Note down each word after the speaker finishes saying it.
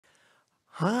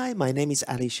Hi, my name is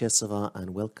Ali Shirsavar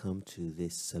and welcome to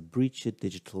this Biricha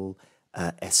Digital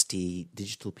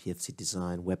Digital PFC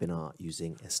design webinar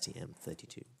using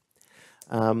STM32.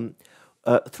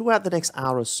 Throughout the next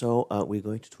hour or so, we're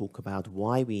going to talk about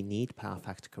why we need power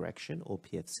factor correction or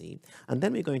PFC, and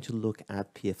then we're going to look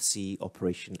at PFC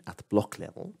operation at block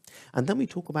level, and then we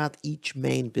talk about each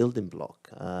main building block,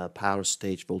 power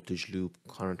stage, voltage loop,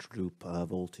 current loop,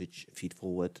 voltage, feed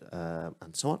forward,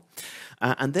 and so on.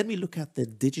 And then we look at the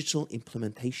digital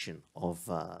implementation of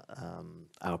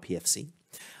our PFC.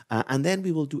 And then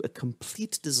we will do a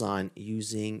complete design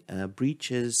using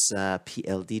Biricha's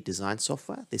PLD design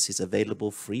software. This is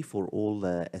available free for all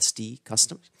ST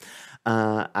customers.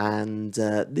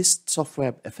 This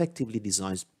software effectively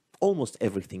designs almost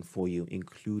everything for you,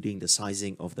 including the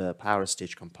sizing of the power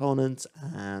stage components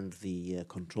and the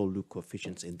control loop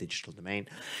coefficients in digital domain.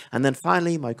 And then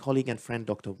finally, my colleague and friend,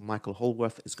 Dr. Michael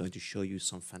Hallworth, is going to show you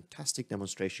some fantastic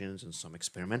demonstrations and some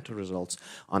experimental results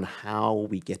on how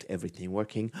we get everything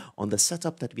working on the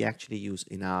setup that we actually use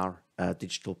in our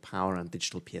digital power and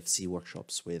digital PFC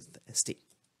workshops with ST.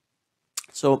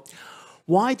 So,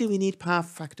 why do we need power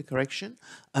factor correction?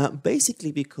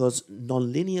 Basically because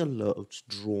nonlinear loads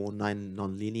draw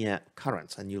nonlinear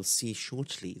currents, and you'll see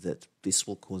shortly that this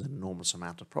will cause an enormous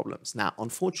amount of problems. Now,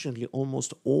 unfortunately,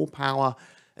 almost all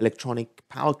electronic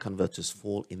power converters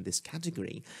fall in this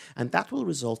category, and that will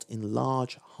result in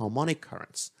large harmonic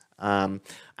currents. And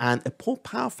a poor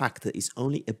power factor is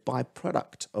only a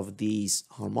byproduct of these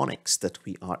harmonics that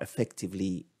we are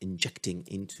effectively injecting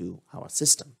into our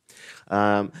system.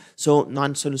 So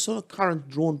non-sinusoidal current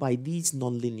drawn by these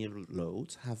nonlinear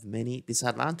loads have many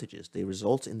disadvantages. They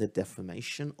result in the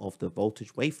deformation of the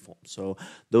voltage waveform. So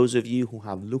those of you who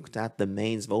have looked at the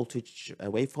mains voltage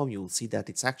waveform, you will see that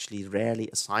it's actually rarely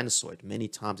a sinusoid. Many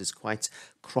times it's quite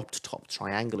cropped top,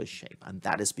 triangular shape, and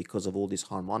that is because of all these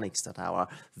harmonics that our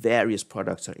various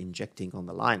products are injecting on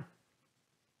the line.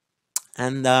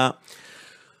 And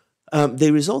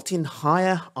they result in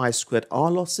higher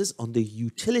I²R losses on the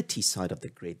utility side of the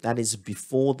grid, that is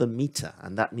before the meter,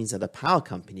 and that means that the power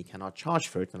company cannot charge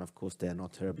for it, and of course they're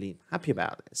not terribly happy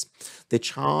about this. They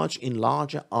charge in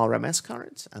larger RMS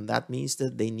currents, and that means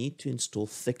that they need to install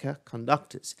thicker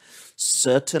conductors.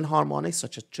 Certain harmonics,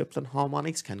 such as triplet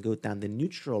harmonics, can go down the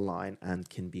neutral line and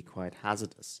can be quite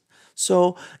hazardous.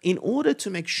 So in order to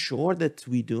make sure that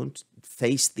we don't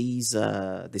face these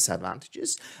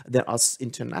disadvantages, there are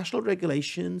international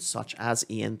regulations such as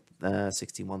EN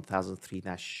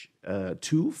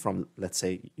 61003-2 from, let's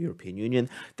say, European Union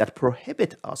that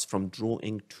prohibit us from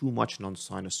drawing too much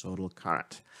non-sinusoidal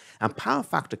current. And power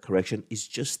factor correction is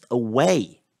just a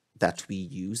way that we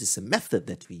use, it's a method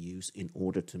that we use in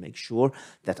order to make sure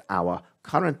that our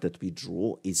current that we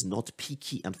draw is not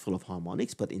peaky and full of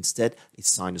harmonics, but instead is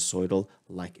sinusoidal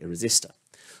like a resistor.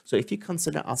 So if you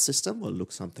consider our system, will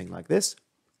look something like this.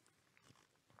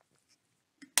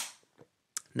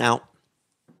 Now,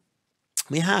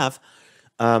 we have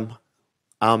our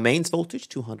mains voltage,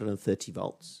 230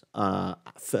 volts.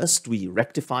 First, we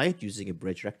rectify it using a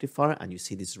bridge rectifier, and you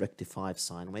see this rectified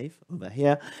sine wave over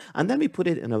here. And then we put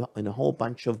it in a whole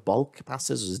bunch of bulk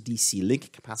capacitors, as DC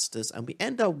link capacitors, and we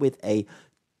end up with a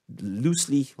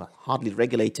loosely, well, hardly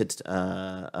regulated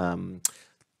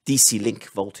DC link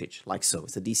voltage, like so.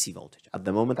 It's a DC voltage. At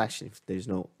the moment, actually, there's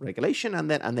no regulation, and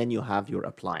then you have your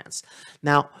appliance.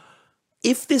 Now,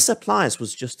 if this appliance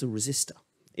was just a resistor,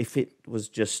 if it was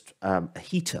just a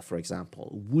heater, for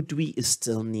example, would we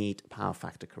still need power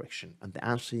factor correction? And the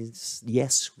answer is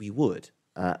yes, we would.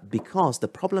 Because the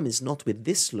problem is not with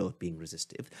this load being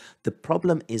resistive. The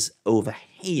problem is over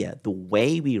here, the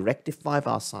way we rectify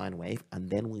our sine wave, and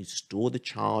then we store the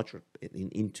charge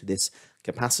into this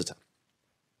capacitor.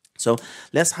 So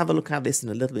let's have a look at this in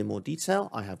a little bit more detail.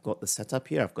 I have got the setup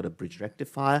here. I've got a bridge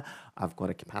rectifier, I've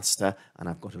got a capacitor, and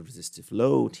I've got a resistive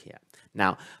load here.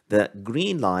 Now, the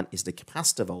green line is the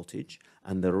capacitor voltage,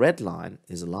 and the red line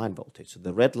is a line voltage. So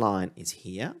the red line is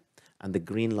here, and the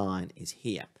green line is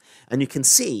here. And you can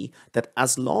see that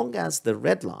as long as the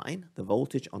red line, the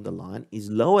voltage on the line,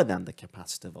 is lower than the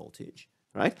capacitor voltage,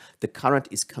 right, the current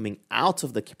is coming out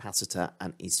of the capacitor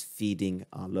and is feeding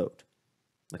our load,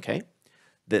 okay?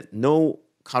 That no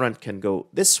current can go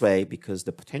this way because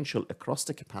the potential across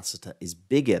the capacitor is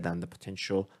bigger than the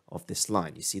potential of this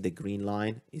line. You see the green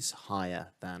line is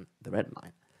higher than the red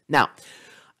line. Now,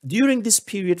 during this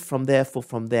period from there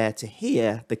to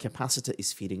here, the capacitor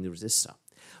is feeding the resistor.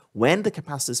 When the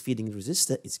capacitor is feeding the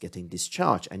resistor, it's getting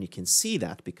discharged, and you can see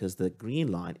that because the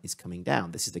green line is coming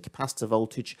down. This is the capacitor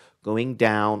voltage going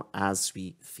down as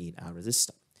we feed our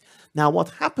resistor. Now, what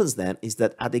happens then is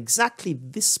that at exactly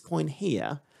this point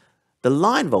here, The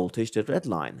line voltage, the red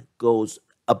line, goes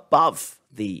above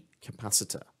the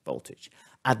capacitor voltage.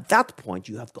 At that point,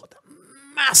 you have got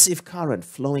massive current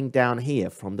flowing down here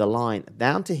from the line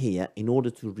down to here in order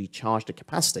to recharge the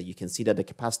capacitor. You can see that the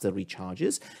capacitor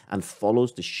recharges and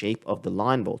follows the shape of the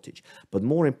line voltage. But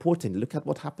more importantly, look at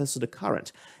what happens to the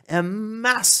current. A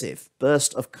massive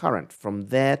burst of current from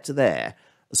there to there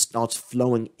starts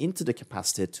flowing into the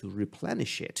capacitor to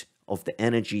replenish it of the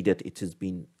energy that it has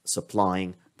been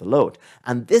supplying the load.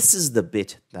 And this is the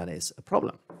bit that is a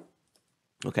problem.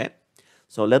 Okay,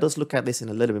 so let us look at this in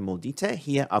a little bit more detail.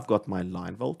 Here I've got my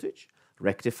line voltage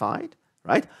rectified,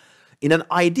 right? In an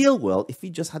ideal world, if we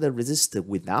just had a resistor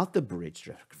without the bridge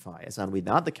rectifiers and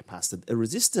without the capacitor, a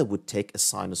resistor would take a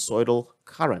sinusoidal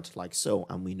current like so.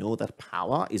 And we know that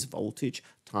power is voltage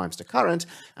times the current.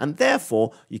 And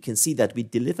therefore, you can see that we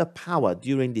deliver power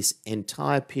during this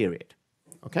entire period.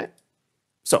 Okay,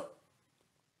 so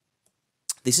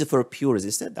this is for a pure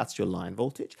resistor. That's your line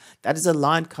voltage. That is a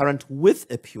line current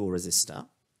with a pure resistor.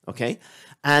 Okay,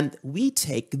 and we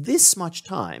take this much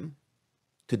time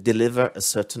to deliver a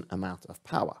certain amount of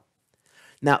power.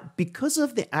 Now, because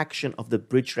of the action of the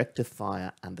bridge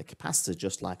rectifier and the capacitor,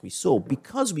 just like we saw,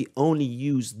 because we only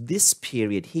use this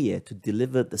period here to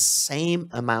deliver the same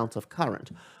amount of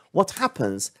current, what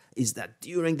happens is that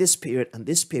during this period and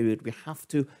this period, we have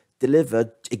to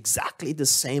deliver exactly the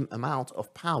same amount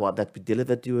of power that we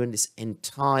delivered during this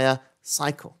entire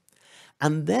cycle.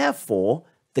 And therefore,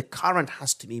 the current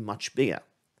has to be much bigger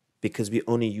because we're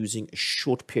only using a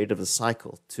short period of the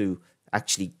cycle to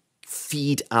actually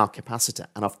feed our capacitor.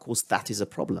 And of course, that is a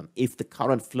problem. If the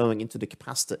current flowing into the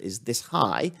capacitor is this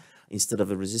high, instead of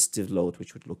a resistive load,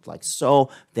 which would look like so,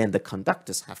 then the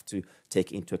conductors have to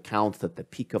take into account that the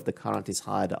peak of the current is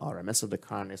higher, the RMS of the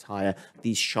current is higher.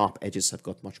 These sharp edges have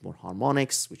got much more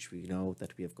harmonics, which we know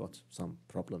that we have got some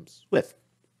problems with.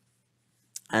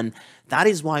 And that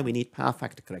is why we need power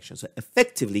factor correction. So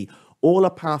effectively, all a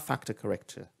power factor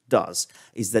corrector does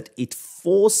is that it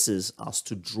forces us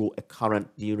to draw a current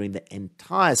during the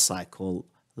entire cycle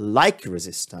like a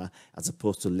resistor, as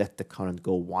opposed to let the current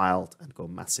go wild and go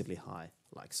massively high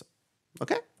like so.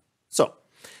 Okay, so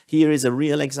here is a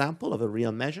real example of a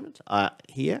real measurement.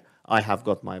 Here I have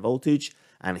got my voltage,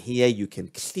 and here you can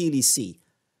clearly see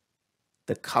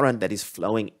the current that is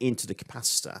flowing into the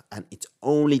capacitor, and it's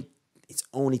only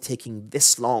taking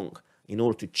this long in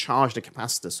order to charge the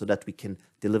capacitor so that we can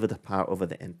deliver the power over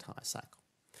the entire cycle.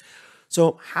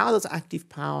 So how does active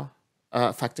power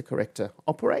factor corrector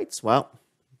operates? Well,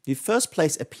 you first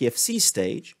place a PFC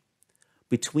stage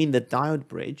between the diode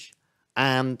bridge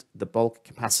and the bulk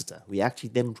capacitor. We actually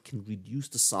then can reduce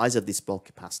the size of this bulk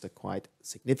capacitor quite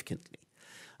significantly.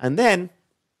 And then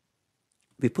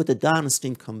we put a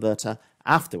downstream converter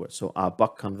afterwards. So our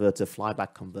buck converter,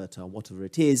 flyback converter, whatever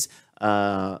it is,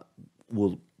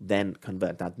 will then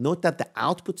convert that. Note that the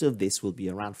output of this will be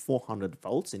around 400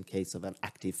 volts in case of an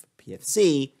active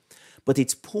PFC, but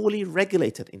it's poorly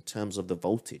regulated in terms of the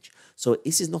voltage. So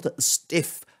this is not a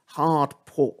stiff, hard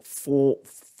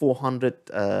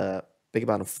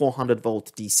 400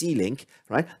 volt DC link,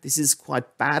 right? This is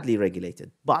quite badly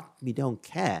regulated, but we don't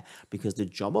care because the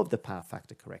job of the power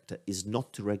factor corrector is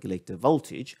not to regulate the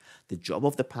voltage. The job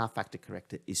of the power factor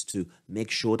corrector is to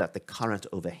make sure that the current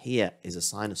over here is a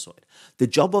sinusoid. The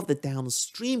job of the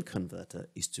downstream converter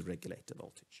is to regulate the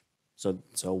voltage.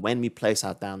 So when we place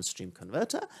our downstream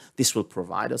converter, this will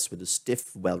provide us with a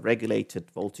stiff, well-regulated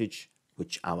voltage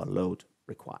which our load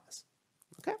requires.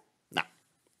 Okay? Now,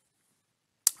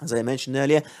 as I mentioned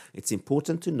earlier, it's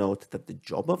important to note that the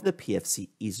job of the PFC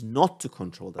is not to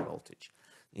control the voltage.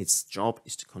 Its job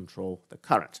is to control the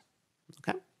current.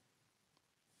 Okay?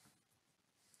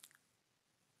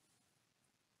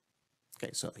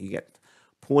 Okay, so you get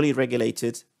poorly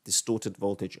regulated, distorted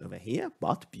voltage over here,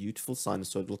 but beautiful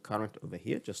sinusoidal current over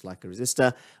here, just like a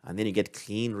resistor, and then you get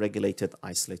clean, regulated,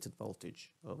 isolated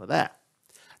voltage over there.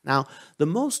 Now, the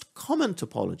most common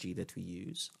topology that we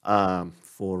use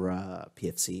for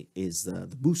PFC is the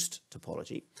boost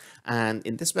topology. And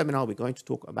in this webinar, we're going to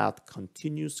talk about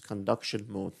continuous conduction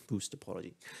mode boost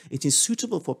topology. It is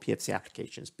suitable for PFC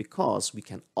applications because we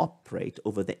can operate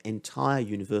over the entire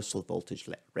universal voltage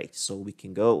rate. So we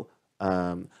can go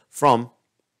from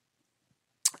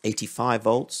 85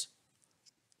 volts,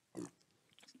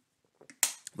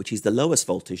 which is the lowest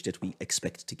voltage that we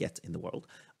expect to get in the world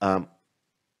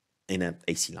in an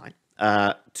AC line,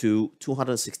 to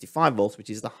 265 volts, which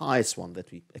is the highest one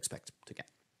that we expect to get.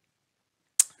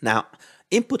 Now,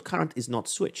 input current is not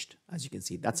switched. As you can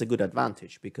see, that's a good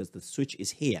advantage because the switch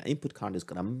is here. Input current has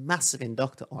got a massive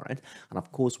inductor on it. And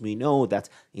of course, we know that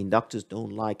inductors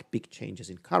don't like big changes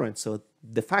in current. So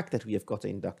the fact that we have got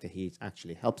an inductor here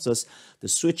actually helps us. The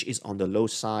switch is on the low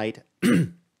side,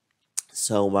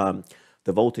 so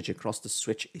the voltage across the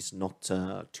switch is not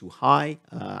too high,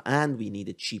 and we need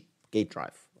a cheap gate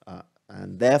drive,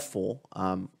 and therefore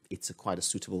it's quite a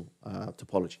suitable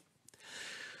topology.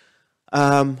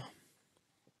 In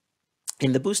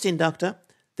the boost inductor,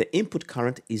 the input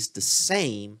current is the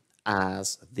same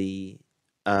as the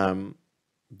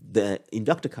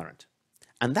inductor current.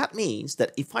 And that means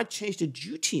that if I change the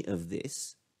duty of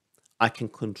this, I can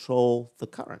control the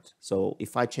current. So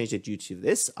if I change the duty of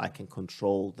this, I can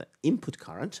control the input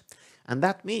current. And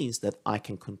that means that I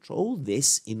can control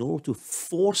this in order to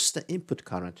force the input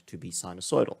current to be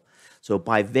sinusoidal. So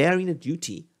by varying the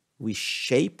duty, we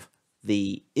shape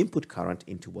the input current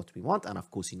into what we want. And of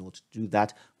course, in order to do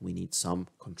that, we need some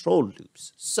control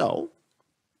loops. So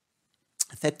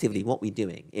effectively, what we're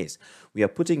doing is we are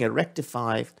putting a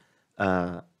rectified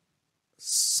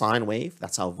sine wave,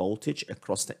 that's our voltage,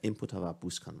 across the input of our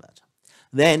boost converter.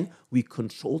 Then we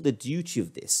control the duty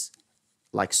of this,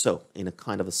 like so, in a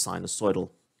kind of a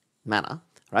sinusoidal manner,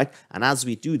 right? And as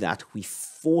we do that, we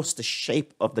force the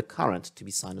shape of the current to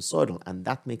be sinusoidal, and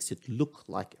that makes it look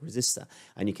like a resistor.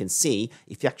 And you can see,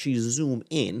 if you actually zoom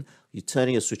in, you're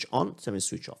turning a switch on, turning a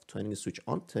switch off, turning a switch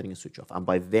on, turning a switch off. And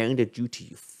by varying the duty,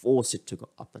 you force it to go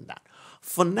up and down.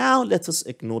 For now, let us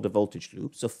ignore the voltage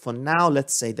loop. So for now,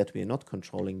 let's say that we are not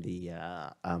controlling the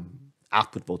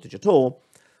output voltage at all.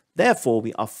 Therefore,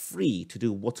 we are free to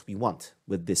do what we want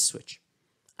with this switch.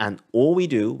 And all we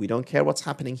do, we don't care what's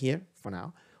happening here for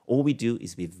now. All we do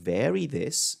is we vary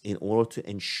this in order to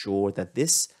ensure that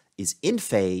this is in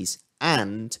phase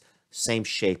and same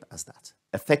shape as that.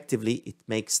 Effectively, it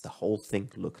makes the whole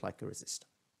thing look like a resistor.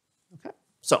 Okay,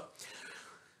 so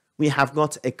we have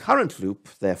got a current loop,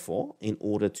 therefore, in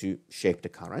order to shape the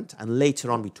current. And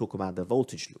later on, we talk about the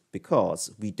voltage loop,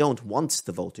 because we don't want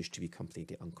the voltage to be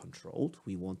completely uncontrolled.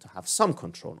 We want to have some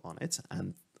control on it,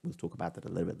 and we'll talk about that a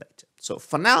little bit later. So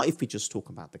for now, if we just talk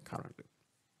about the current loop,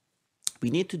 we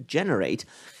need to generate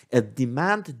a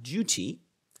demand duty,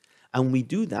 and we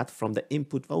do that from the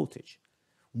input voltage.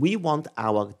 We want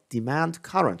our demand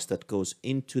current that goes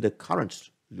into the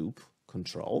current loop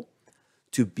control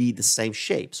to be the same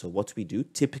shape. So what we do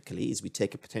typically is we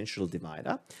take a potential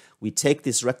divider, we take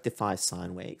this rectified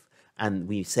sine wave, and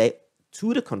we say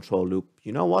to the control loop,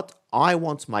 you know what? I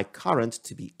want my current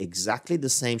to be exactly the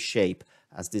same shape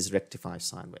as this rectified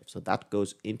sine wave. So that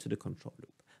goes into the control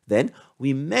loop. Then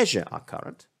we measure our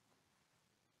current.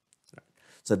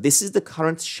 So this is the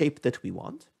current shape that we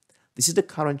want. This is the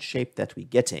current shape that we're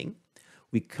getting.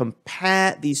 We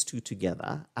compare these two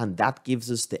together, and that gives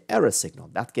us the error signal.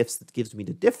 That gives me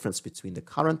the difference between the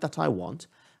current that I want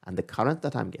and the current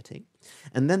that I'm getting.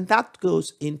 And then that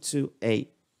goes into a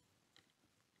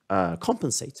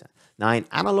compensator. Now, in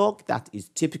analog, that is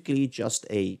typically just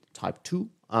a type 2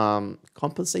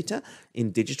 compensator.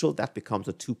 In digital, that becomes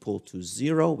a 2-pole to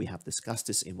 0. We have discussed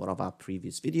this in one of our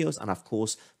previous videos. And of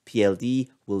course, PLD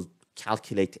will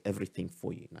calculate everything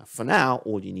for you. Now, for now,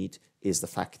 all you need is the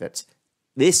fact that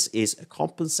this is a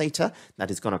compensator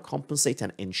that is going to compensate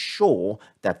and ensure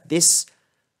that this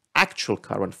actual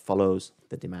current follows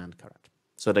the demand current.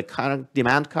 So the current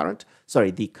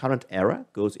error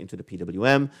goes into the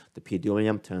PWM. The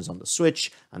PWM turns on the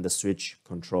switch, and the switch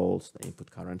controls the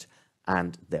input current.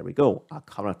 And there we go. Our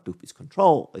current loop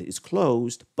is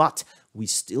closed, but we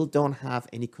still don't have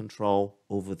any control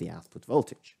over the output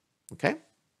voltage. Okay?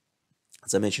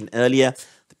 As I mentioned earlier,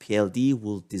 the PLD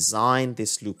will design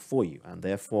this loop for you, and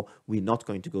therefore we're not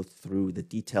going to go through the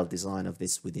detailed design of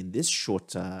this within this short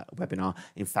webinar.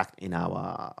 In fact, in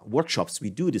our workshops,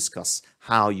 we do discuss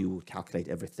how you calculate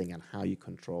everything and how you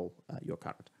control your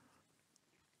current.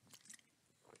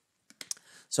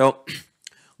 So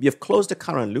we have closed the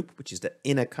current loop, which is the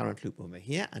inner current loop over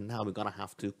here, and now we're going to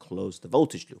have to close the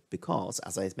voltage loop because,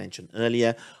 as I mentioned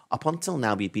earlier, up until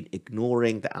now we've been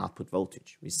ignoring the output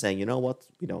voltage. We're saying, you know what,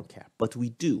 we don't care, but we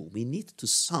do. We need to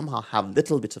somehow have a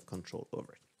little bit of control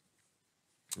over it.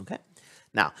 Okay,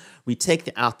 now we take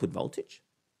the output voltage,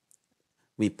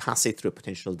 we pass it through a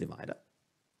potential divider,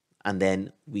 and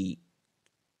then we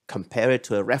compare it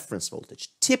to a reference voltage.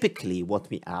 Typically, what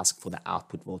we ask for the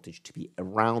output voltage to be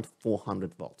around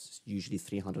 400 volts, usually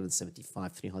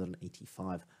 375,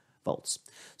 385 volts.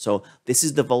 So this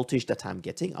is the voltage that I'm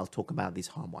getting. I'll talk about these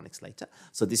harmonics later.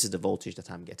 So this is the voltage that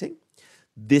I'm getting.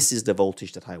 This is the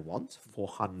voltage that I want,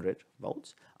 400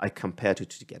 volts. I compare the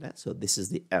two together. So this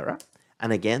is the error.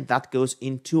 And again, that goes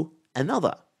into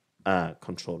another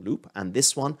control loop. And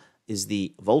this one is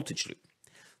the voltage loop.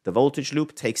 The voltage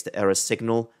loop takes the error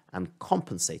signal and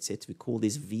compensates it. We call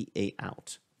this VA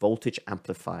out. voltage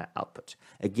amplifier output.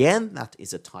 Again, that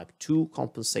is a type 2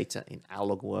 compensator in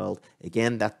analog world.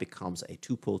 Again, that becomes a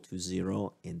 2-pole to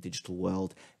 0 in digital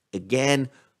world. Again,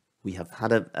 we have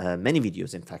had many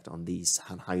videos, in fact, on these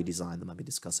and how you design them. I'll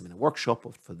be discussing them in a workshop.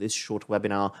 But for this short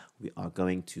webinar, we are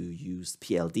going to use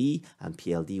PLD, and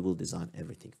PLD will design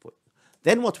everything for you.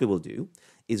 Then what we will do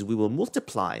is we will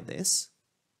multiply this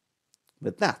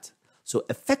with that. So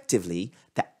effectively,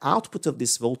 the output of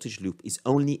this voltage loop is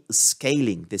only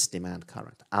scaling this demand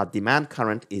current. Our demand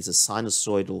current is a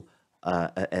sinusoidal,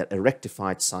 a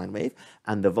rectified sine wave,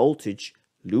 and the voltage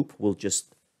loop will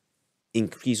just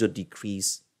increase or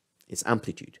decrease its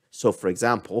amplitude. So for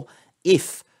example,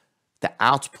 if the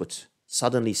output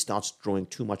suddenly starts drawing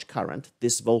too much current,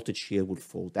 this voltage here will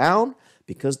fall down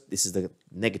because this is the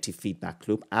negative feedback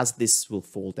loop. As this will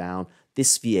fall down,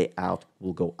 this VA out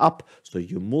will go up. So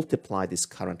you multiply this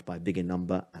current by a bigger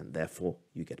number and therefore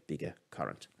you get bigger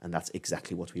current. And that's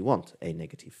exactly what we want, a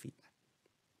negative feedback.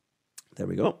 There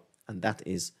we go. And that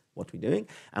is what we're doing.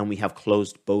 And we have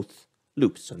closed both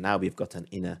loops. So now we've got an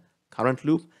inner current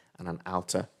loop and an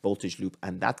outer voltage loop.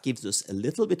 And that gives us a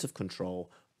little bit of control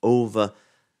over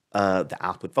the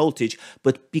output voltage,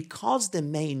 but because the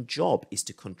main job is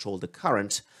to control the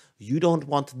current, you don't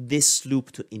want this loop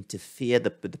to interfere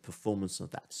with the performance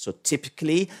of that. So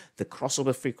typically, the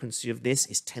crossover frequency of this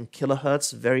is 10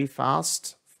 kilohertz, very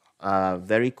fast,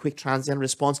 very quick transient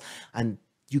response, and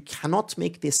you cannot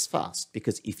make this fast,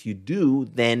 because if you do,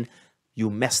 then you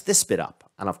mess this bit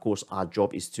up. And of course, our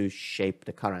job is to shape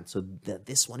the current. So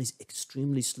this one is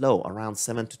extremely slow, around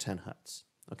 7 to 10 hertz,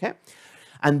 okay?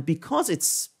 And because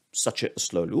it's such a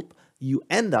slow loop, you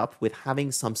end up with having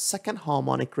some second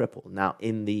harmonic ripple. Now,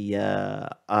 in the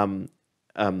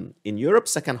in Europe,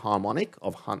 second harmonic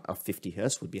of 50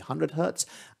 hertz would be 100 hertz,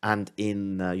 and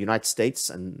in United States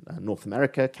and North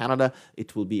America, Canada,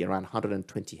 it will be around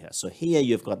 120 hertz. So here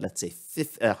you've got, let's say,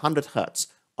 100 hertz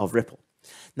of ripple.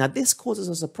 Now, this causes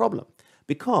us a problem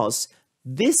because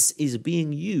this is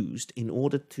being used in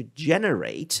order to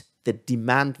generate the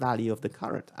demand value of the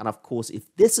current. And of course,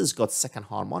 if this has got second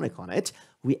harmonic on it,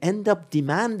 we end up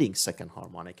demanding second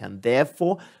harmonic. And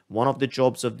therefore, one of the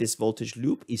jobs of this voltage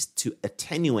loop is to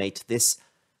attenuate this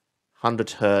 100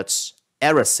 hertz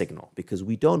error signal, because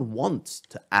we don't want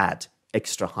to add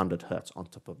extra 100 hertz on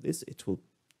top of this. It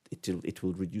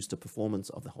will reduce the performance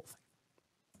of the whole thing.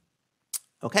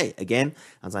 Okay, again,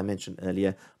 as I mentioned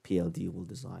earlier, PLD will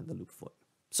design the loop for you.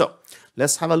 So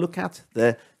let's have a look at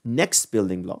the next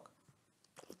building block.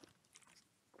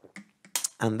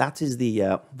 And that is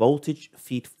the voltage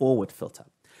feed-forward filter.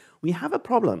 We have a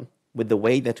problem with the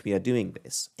way that we are doing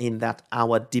this, in that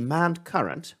our demand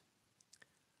current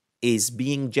is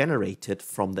being generated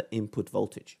from the input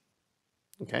voltage.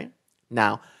 Okay?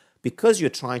 Now, because you're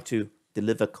trying to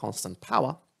deliver constant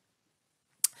power,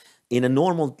 in a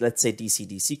normal, let's say,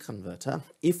 DC-DC converter,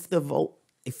 if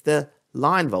the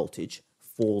line voltage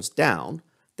falls down,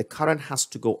 the current has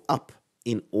to go up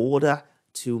in order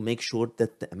to make sure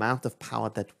that the amount of power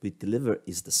that we deliver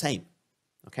is the same.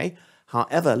 Okay?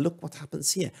 However, look what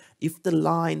happens here. If the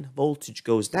line voltage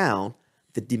goes down,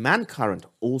 the demand current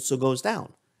also goes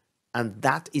down. And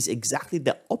that is exactly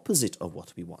the opposite of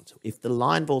what we want. If the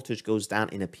line voltage goes down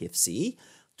in a PFC,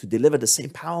 to deliver the same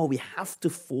power, we have to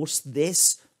force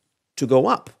this to go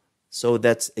up, so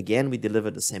that, again, we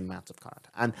deliver the same amount of current.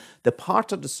 And the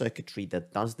part of the circuitry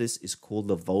that does this is called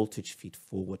the voltage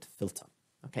feed-forward filter.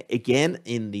 Okay, again,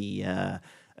 in the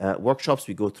workshops,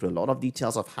 we go through a lot of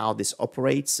details of how this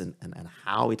operates and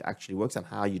how it actually works and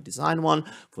how you design one.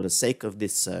 For the sake of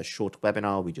this short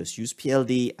webinar, we just use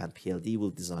PLD, and PLD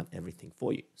will design everything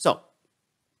for you. So,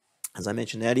 as I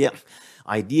mentioned earlier,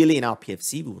 ideally in our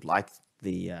PFC, we would like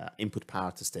the input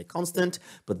power to stay constant,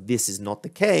 but this is not the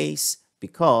case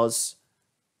because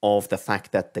of the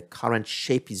fact that the current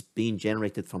shape is being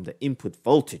generated from the input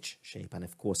voltage shape. And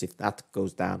of course, if that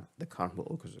goes down, the current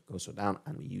will also go down,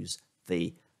 and we use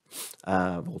the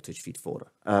voltage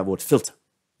feed-forward filter.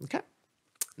 Okay.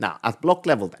 Now, at block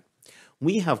level then,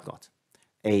 we have got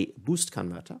a boost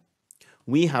converter.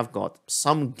 We have got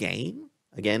some gain.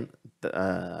 Again,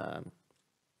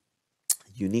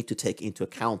 you need to take into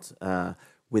account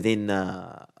within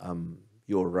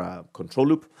your control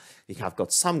loop, you have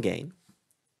got some gain.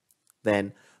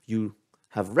 Then you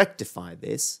have rectified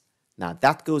this. Now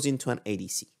that goes into an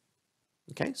ADC.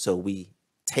 Okay, so we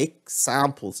take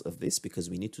samples of this because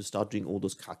we need to start doing all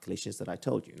those calculations that I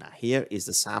told you. Now here is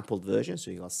the sampled version.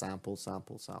 So you got sample,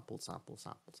 sample, sample, sample,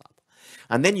 sample, sample.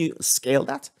 And then you scale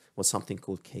that with something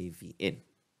called KV in.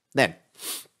 Then,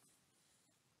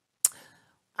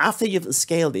 after you've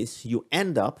scaled this, you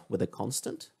end up with a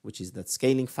constant, which is that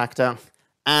scaling factor.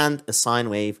 and a sine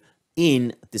wave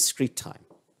in discrete time.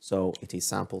 So it is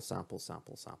sample, sample,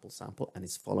 sample, sample, sample, and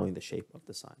it's following the shape of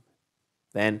the sine.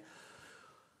 Then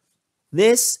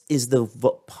this is the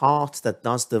part that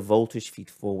does the voltage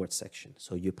feed-forward section.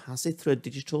 So you pass it through a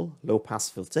digital low-pass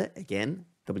filter. Again,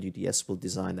 WDS will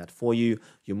design that for you.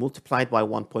 You multiply it by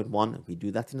 1.1. We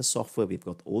do that in the software. We've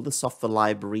got all the software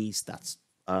libraries that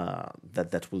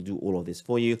will do all of this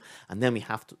for you. And then we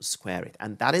have to square it.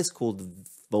 And that is called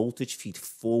voltage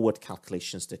feed-forward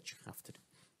calculations that you have to do.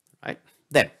 Right?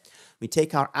 Then we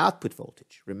take our output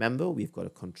voltage. Remember, we've got a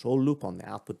control loop on the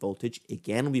output voltage.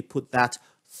 Again, we put that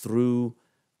through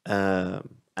an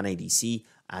ADC,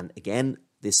 and again,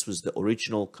 this was the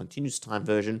original continuous time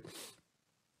version.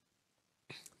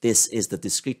 This is the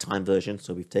discrete time version,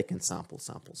 so we've taken sample,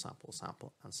 sample, sample,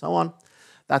 sample, and so on.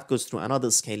 That goes through another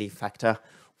scaling factor.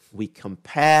 We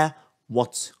compare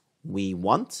what we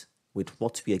want with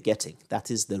what we are getting. That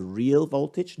is the real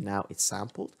voltage. Now it's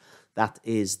sampled. That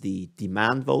is the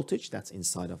demand voltage that's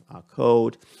inside of our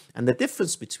code, and the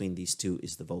difference between these two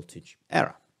is the voltage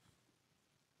error.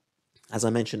 As I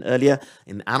mentioned earlier,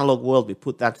 in the analog world, we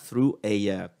put that through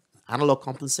a analog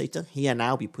compensator. Here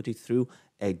now, we put it through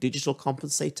a digital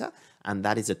compensator, and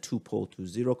that is a 2-pole to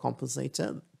 0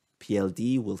 compensator.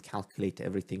 PLD will calculate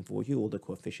everything for you, all the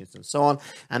coefficients and so on,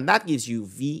 and that gives you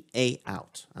VA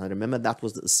out. And remember, that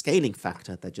was the scaling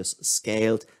factor that just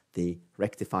scaled the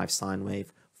rectified sine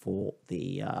wave for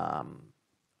the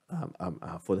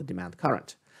demand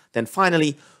current. Then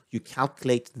finally, you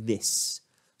calculate this.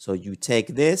 So you take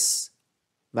this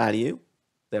value,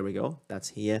 there we go, that's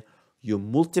here, you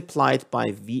multiply it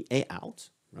by VA out,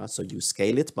 right? So you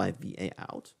scale it by VA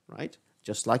out, right?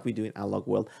 Just like we do in analog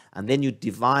world, and then you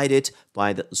divide it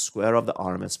by the square of the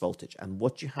RMS voltage. And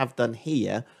what you have done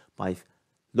here by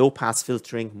low pass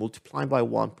filtering, multiplying by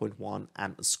 1.1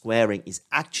 and squaring is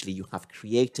actually you have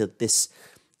created this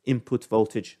input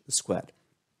voltage squared.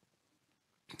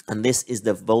 And this is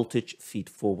the voltage feed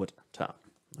forward term,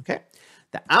 okay?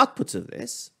 The output of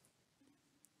this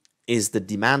is the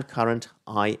demand current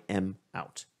IM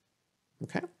out.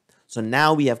 Okay, so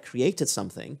now we have created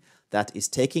something that is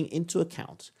taking into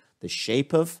account the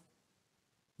shape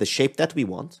that we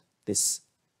want, this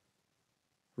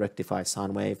rectified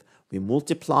sine wave. We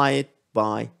multiply it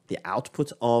by the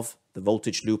output of the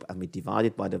voltage loop, and we divide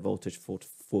it by the voltage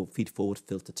feed forward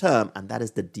filter term, and that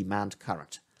is the demand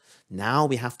current. Now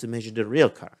we have to measure the real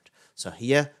current. So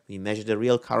here we measure the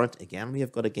real current. Again, we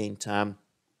have got a gain term.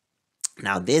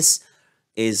 Now this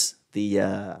is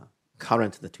the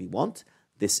current that we want.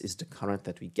 This is the current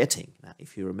that we're getting. Now,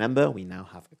 if you remember, we now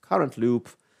have a current loop.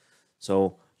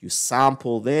 So you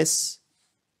sample this,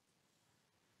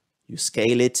 you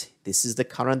scale it. This is the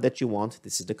current that you want.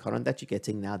 This is the current that you're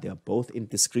getting. Now they are both in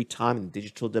discrete time in the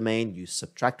digital domain. You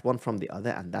subtract one from the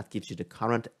other, and that gives you the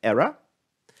current error.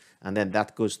 And then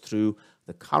that goes through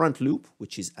the current loop,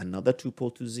 which is another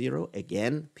 2-pole to 0.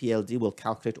 Again, PLD will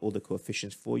calculate all the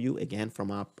coefficients for you. Again,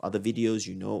 from our other videos,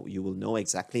 you will know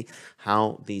exactly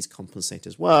how these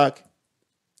compensators work.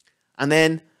 And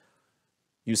then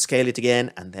you scale it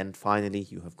again, and then finally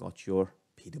you have got your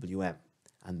PWM.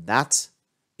 And that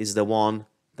is the one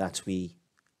that we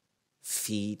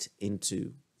feed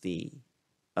into the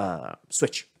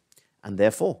switch. And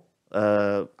therefore,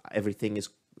 everything is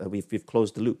we've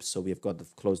closed the loops. So we've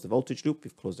closed the voltage loop,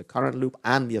 we've closed the current loop,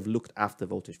 and we have looked after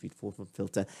voltage feed forward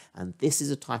filter. And this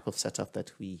is a type of setup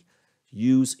that we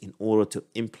use in order to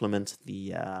implement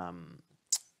the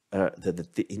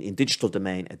in digital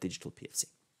domain a digital PFC.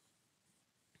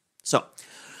 So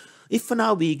if for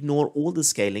now we ignore all the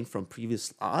scaling from previous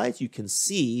slides, you can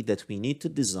see that we need to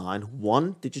design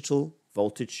one digital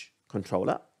voltage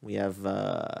controller. We have,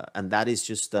 and that is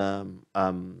just a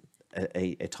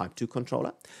type 2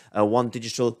 controller, one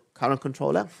digital current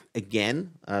controller.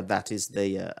 Again, that is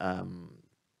the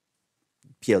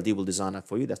PLD will design that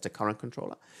for you. That's the current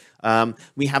controller.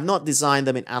 We have not designed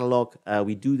them in analog.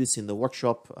 We do this in the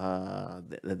workshop,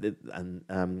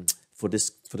 and for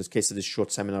this case of this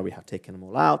short seminar, we have taken them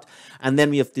all out. And then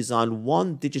we have designed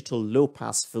one digital low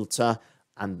pass filter,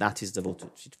 and that is the voltage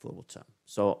feed forward term.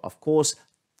 So of course,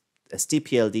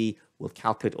 ST-PLD will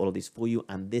calculate all of this for you,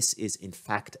 and this is in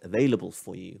fact available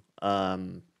for you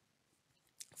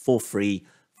for free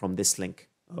from this link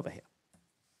over here.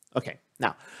 Okay,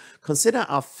 now consider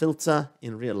our filter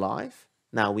in real life.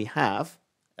 Now we have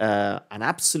an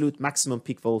absolute maximum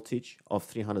peak voltage of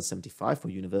 375 for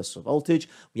universal voltage.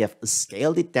 We have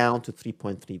scaled it down to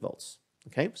 3.3 volts.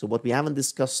 Okay, so what we haven't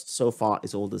discussed so far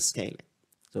is all the scaling.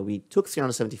 So we took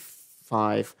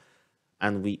 375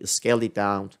 and we scaled it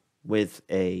down with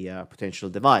a potential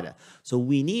divider. So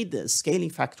we need a scaling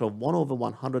factor of 1 over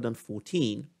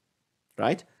 114,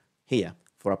 right, here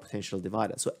for our potential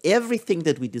divider. So everything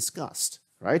that we discussed,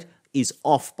 right, is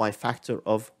off by a factor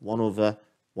of 1 over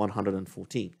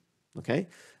 114, okay?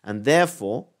 And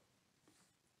therefore,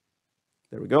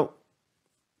 there we go.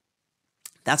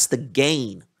 That's the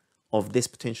gain of this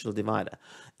potential divider.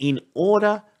 In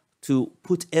order to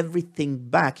put everything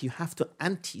back, you have to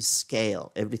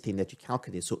anti-scale everything that you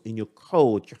calculate. So in your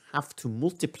code, you have to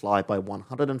multiply by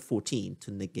 114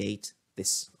 to negate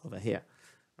this over here,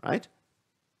 right?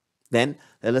 Then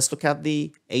let's look at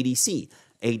the ADC.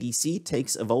 ADC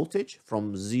takes a voltage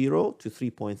from 0 to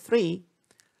 3.3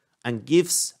 and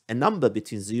gives a number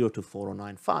between 0 to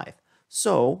 4095.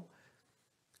 So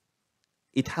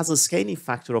it has a scaling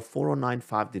factor of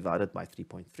 4095 divided by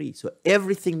 3.3. So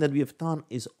everything that we have done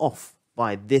is off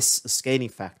by this scaling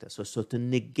factor. So to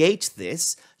negate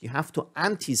this, you have to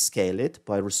anti-scale it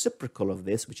by reciprocal of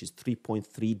this, which is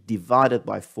 3.3 divided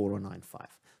by 4095.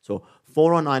 So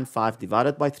 4095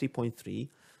 divided by 3.3.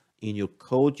 In your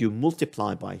code, you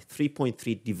multiply by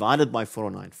 3.3 divided by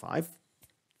 4095.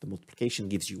 The multiplication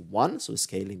gives you 1, so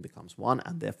scaling becomes 1,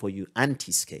 and therefore you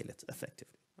anti-scale it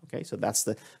effectively. Okay, so that's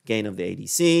the gain of the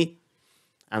ADC,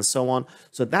 and so on.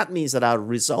 So that means that our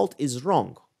result is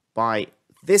wrong by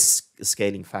this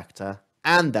scaling factor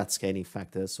and that scaling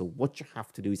factor. So what you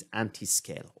have to do is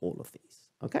anti-scale all of these.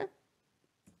 Okay.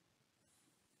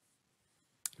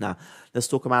 Now let's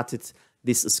talk about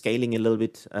this scaling in a little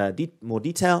bit more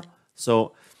detail.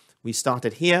 So we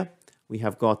started here. We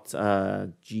have got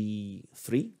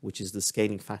G3, which is the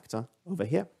scaling factor over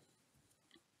here,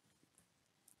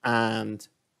 and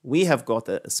we have got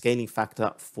a scaling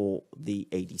factor for the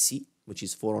ADC, which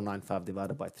is 4095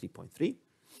 divided by 3.3.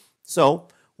 So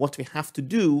what we have to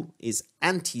do is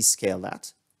anti-scale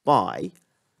that by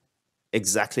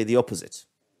exactly the opposite.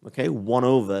 Okay, 1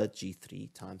 over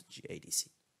G3 times GADC.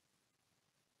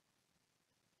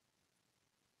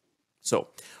 So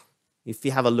if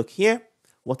we have a look here,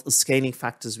 what scaling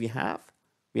factors we have?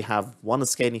 We have one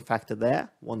scaling factor there,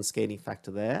 one scaling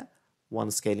factor there,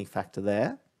 one scaling factor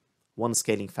there, one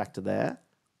scaling factor there.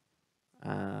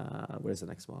 Where's the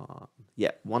next one?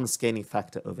 Yeah, one scaling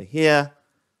factor over here,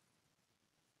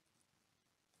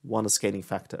 one scaling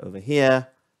factor over here,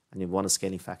 and you have one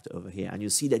scaling factor over here. And you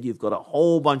see that you've got a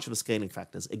whole bunch of scaling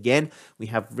factors. Again, we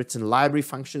have written library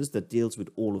functions that deals with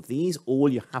all of these. All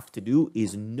you have to do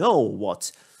is know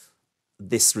what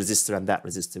this resistor and that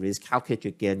resistor is. Calculate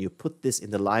again. You put this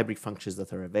in the library functions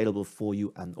that are available for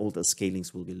you, and all the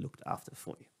scalings will be looked after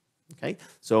for you. Okay,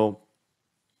 so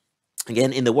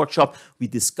again, in the workshop, we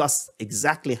discussed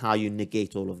exactly how you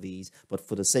negate all of these. But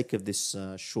for the sake of this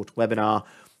short webinar,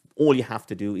 all you have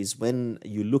to do is when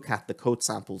you look at the code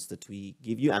samples that we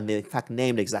give you, and they're in fact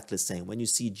named exactly the same. When you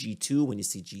see G2, when you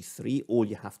see G3, all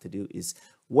you have to do is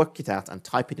work it out and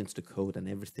type it into the code, and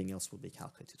everything else will be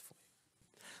calculated for you.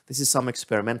 This is some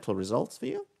experimental results for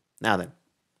you. Now then,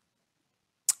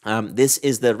 this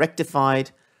is the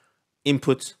rectified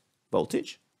input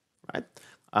voltage, right?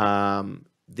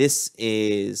 This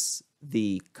is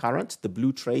the current. The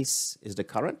blue trace is the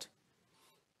current.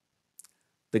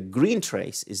 The green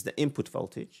trace is the input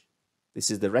voltage.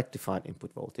 This is the rectified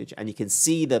input voltage. And you can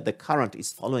see that the current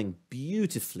is following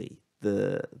beautifully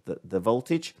the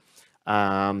voltage.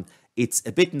 It's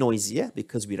a bit noisier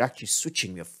because we're actually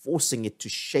switching. We're forcing it to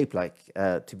shape like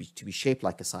to be shaped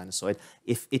like a sinusoid.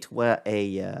 If it were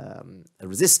a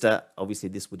resistor, obviously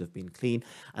this would have been clean.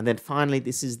 And then finally,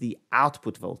 this is the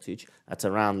output voltage at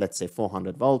around, let's say,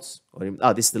 400 volts.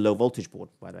 Or this is the low voltage board,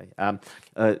 by the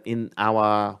way. In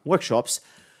our workshops,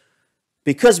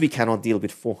 because we cannot deal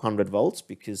with 400 volts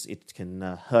because it can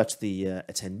hurt the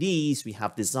attendees, we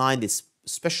have designed this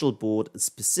special board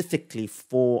specifically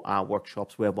for our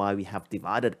workshops, whereby we have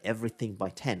divided everything by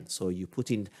 10. So you put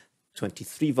in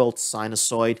 23 volts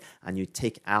sinusoid and you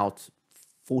take out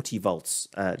 40 volts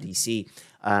DC.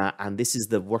 And this is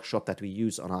the workshop that we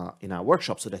use in our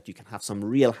workshop, so that you can have some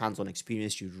real hands-on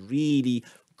experience. You really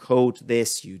code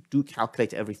this, you do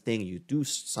calculate everything, you do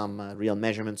some real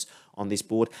measurements on this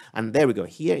board. And there we go.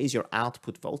 Here is your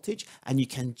output voltage, and you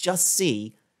can just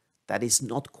see that is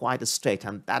not quite as straight,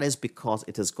 and that is because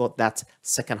it has got that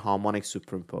second harmonic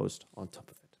superimposed on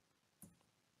top of it.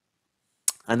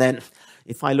 And then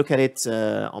if I look at it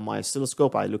on my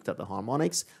oscilloscope, I looked at the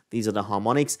harmonics. These are the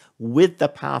harmonics with the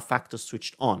power factor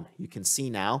switched on. You can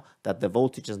see now that the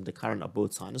voltage and the current are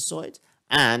both sinusoid,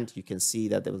 And you can see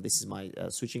that this is my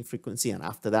switching frequency, and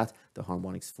after that, the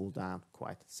harmonics fall down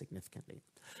quite significantly.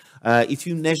 If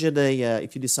you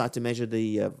decide to measure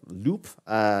the loop,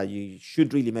 you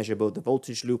should really measure both the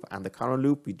voltage loop and the current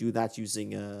loop. We do that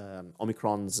using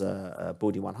Omicron's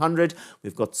Bode 100.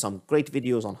 We've got some great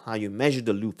videos on how you measure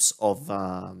the loops of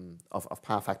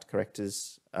power factor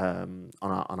correctors on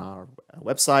our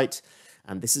website.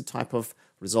 And this is the type of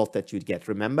result that you'd get.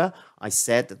 Remember, I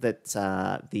said that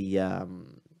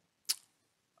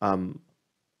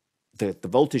the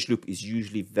voltage loop is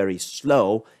usually very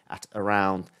slow at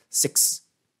around 6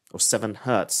 or 7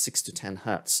 hertz, 6 to 10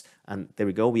 hertz. And there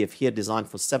we go. We have here designed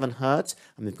for 7 hertz,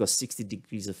 and we've got 60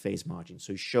 degrees of phase margin.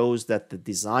 So it shows that the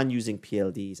design using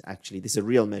PLD is actually, this is a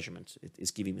real measurement. It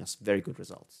is giving us very good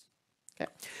results.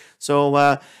 Okay. So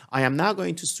I am now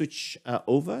going to switch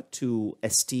over to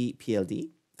ST-PLD,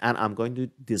 and I'm going to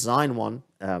design one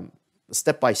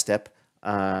step by step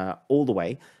all the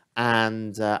way.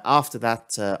 And after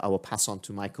that, I will pass on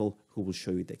to Michael, who will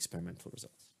show you the experimental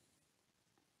results.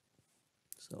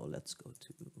 So let's go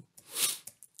to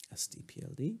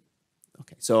ST-PLD.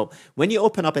 Okay, so when you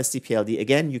open up ST-PLD,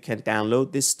 again, you can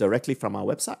download this directly from our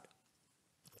website.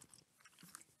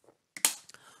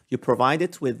 You provide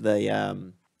it with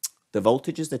the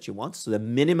voltages that you want. So the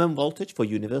minimum voltage for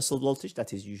universal voltage,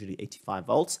 that is usually 85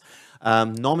 volts.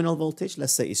 Nominal voltage,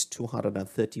 let's say, is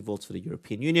 230 volts for the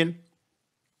European Union.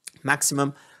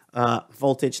 Maximum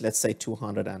voltage, let's say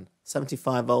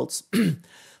 275 volts.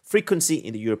 Frequency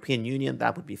in the European Union,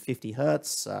 that would be 50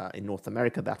 hertz. In North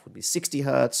America, that would be 60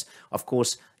 hertz. Of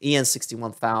course, EN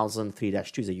 61000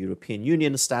 3-2 is a European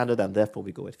Union standard, and therefore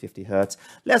we go at 50 hertz.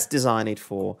 Let's design it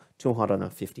for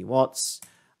 250 watts,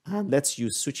 and let's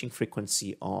use switching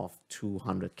frequency of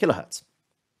 200 kilohertz.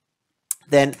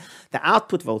 Then the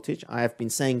output voltage, I have been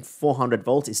saying 400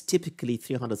 volts is typically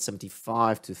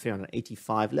 375 to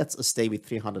 385. Let's stay with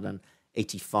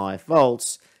 385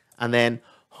 volts. And then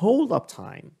hold up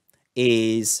time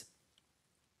is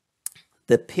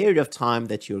the period of time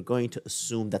that you're going to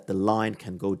assume that the line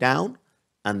can go down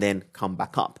and then come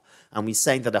back up. And we're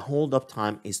saying that the hold up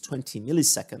time is 20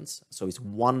 milliseconds. So it's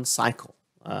one cycle.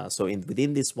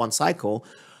 Within this one cycle,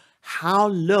 how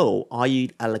low are you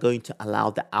going to allow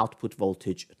the output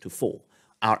voltage to fall?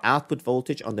 Our output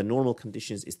voltage under normal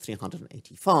conditions is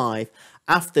 385.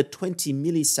 After 20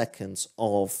 milliseconds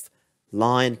of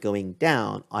line going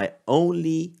down, I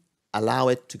only allow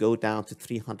it to go down to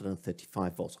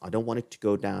 335 volts. I don't want it to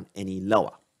go down any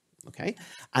lower. Okay,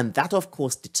 and that of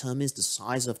course determines the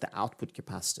size of the output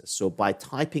capacitor. So by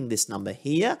typing this number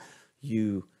here,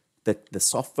 the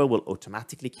software will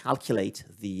automatically calculate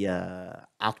the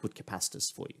output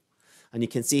capacitors for you. And you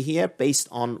can see here, based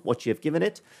on what you have given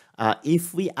it,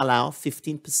 if we allow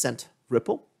 15%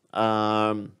 ripple,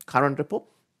 current ripple,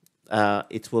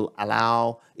 it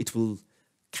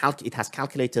has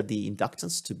calculated the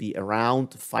inductance to be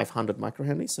around 500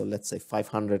 microhenries. So let's say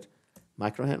 500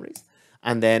 microhenries.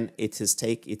 And then it has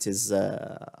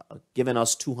given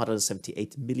us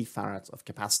 278 millifarads of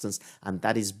capacitance, and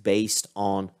that is based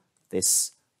on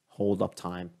this hold up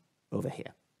time over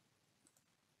here.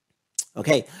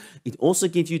 Okay, it also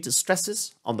gives you the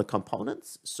stresses on the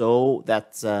components so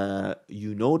that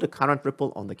you know the current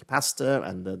ripple on the capacitor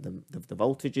and the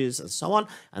voltages and so on,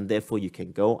 and therefore you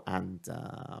can go and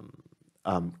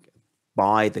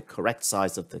buy the correct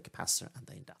size of the capacitor and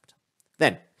the inductor.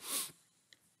 Then,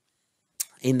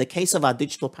 in the case of our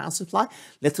digital power supply,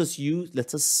 let us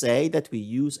say that we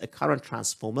use a current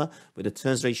transformer with a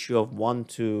turns ratio of 1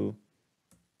 to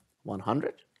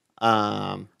 100.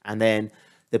 And then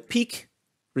the peak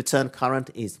return current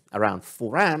is around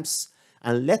 4 amps.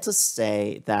 And let us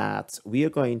say that we are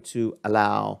going to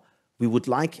we would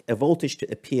like a voltage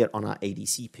to appear on our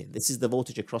ADC pin. This is the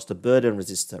voltage across the burden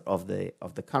resistor of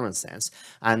the current sense.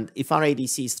 And if our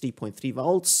ADC is 3.3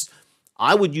 volts,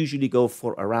 I would usually go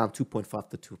for around 2.5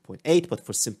 to 2.8, but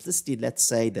for simplicity, let's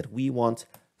say that we want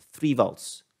 3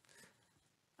 volts.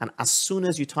 And as soon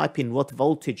as you type in what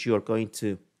voltage you're going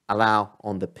to allow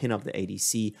on the pin of the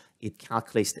ADC, it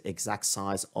calculates the exact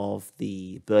size of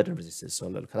the burden resistor. So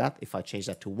look at that. If I change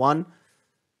that to 1,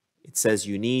 it says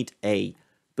you need a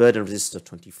burden resistor of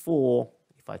 24.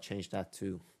 If I change that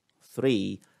to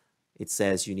 3, it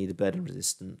says you need a burden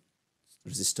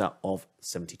resistor of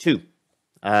 72.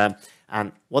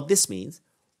 And what this means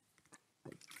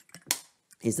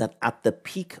is that at the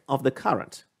peak of the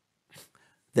current,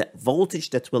 the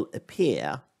voltage that will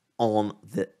appear on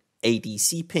the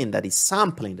ADC pin that is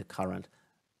sampling the current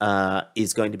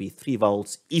is going to be 3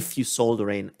 volts if you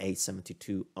solder in a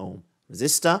 72 ohm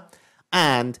resistor.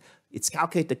 And it's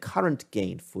calculate the current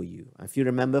gain for you. If you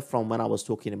remember from when I was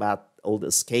talking about all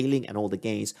the scaling and all the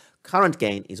gains, current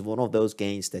gain is one of those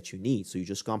gains that you need. So you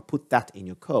just go and put that in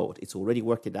your code. It's already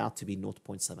worked it out to be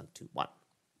 0.721.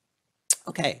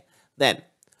 Okay, then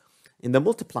in the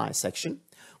multiplier section,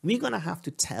 we're going to have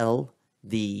to tell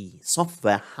the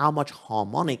software how much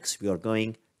harmonics we are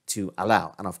going to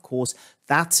allow. And of course,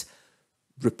 that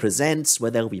represents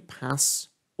whether we pass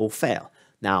or fail.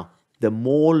 Now, the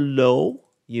more low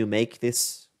you make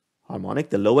this harmonic,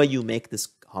 the lower you make this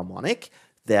harmonic,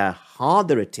 the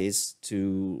harder it is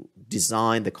to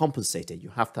design the compensator. You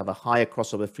have to have a higher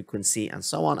crossover frequency and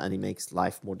so on, and it makes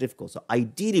life more difficult. So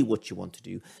ideally what you want to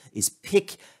do is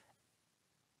pick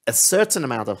a certain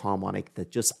amount of harmonic that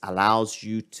just allows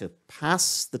you to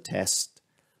pass the test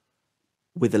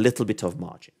with a little bit of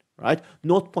margin, right?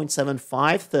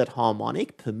 0.75 third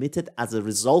harmonic permitted as a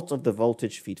result of the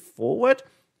voltage feed forward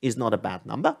is not a bad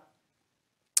number.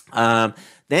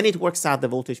 Then it works out the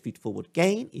voltage feed forward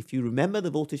gain. If you remember, the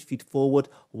voltage feed forward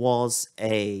was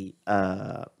a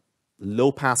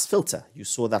low pass filter. You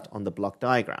saw that on the block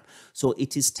diagram. So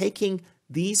it is taking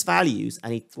these values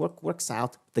and it works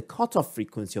out the cutoff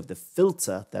frequency of the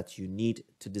filter that you need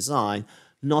to design.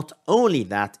 Not only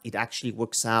that, it actually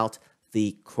works out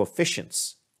the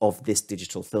coefficients of this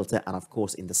digital filter. And of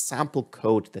course, in the sample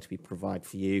code that we provide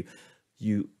for you,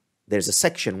 there's a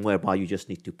section whereby you just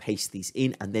need to paste these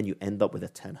in, and then you end up with a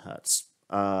 10 hertz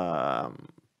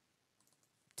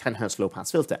low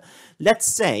pass filter. Let's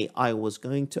say I was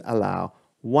going to allow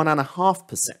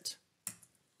 1.5%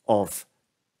 of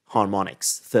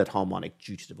harmonics, third harmonic,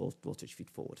 due to the voltage feed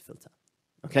forward filter.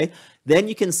 Okay, then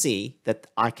you can see that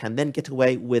I can then get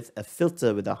away with a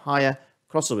filter with a higher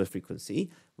crossover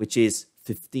frequency, which is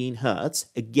 15 hertz.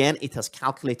 Again, it has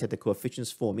calculated the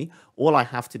coefficients for me. All I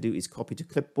have to do is copy to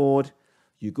clipboard.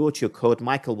 You go to your code.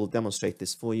 Michael will demonstrate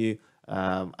this for you,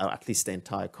 or at least the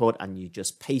entire code, and you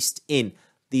just paste in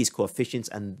these coefficients,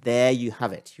 and there you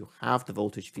have it. You have the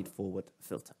voltage feed forward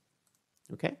filter.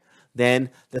 Okay, then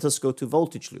let us go to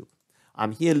voltage loop.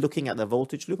 I'm here looking at the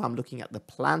voltage loop. I'm looking at the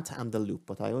plant and the loop,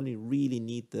 but I only really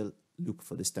need the loop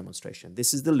for this demonstration.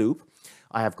 This is the loop.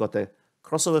 I have got a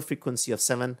crossover frequency of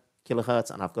 7 kilohertz,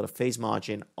 and I've got a phase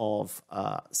margin of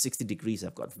 60 degrees.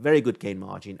 I've got very good gain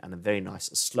margin and a very nice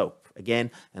slope.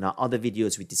 Again, in our other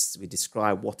videos, we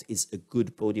describe what is a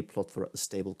good Bode plot for a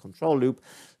stable control loop.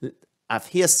 I've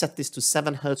here set this to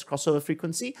 7 hertz crossover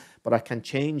frequency, but I can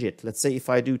change it. Let's say if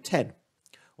I do 10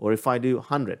 or if I do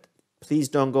 100. Please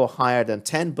don't go higher than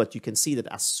 10, but you can see that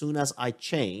as soon as I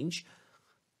change,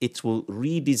 it will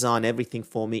redesign everything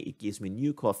for me. It gives me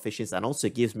new coefficients and also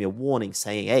gives me a warning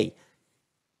saying, hey,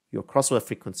 your crossover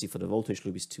frequency for the voltage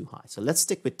loop is too high. So let's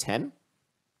stick with 10,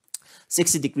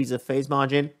 60 degrees of phase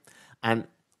margin. And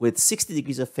with 60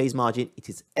 degrees of phase margin, it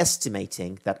is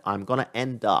estimating that I'm going to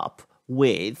end up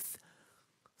with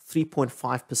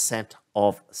 3.5%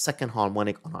 of second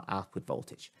harmonic on our output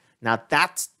voltage. Now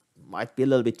that might be a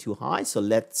little bit too high. So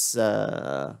let's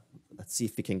see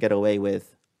if we can get away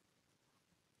with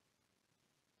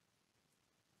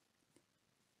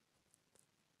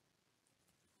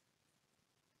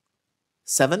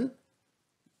 7.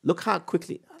 Look how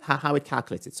quickly, how it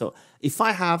calculates it. So if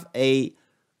I have a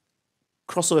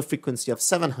crossover frequency of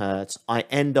 7 hertz, I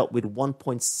end up with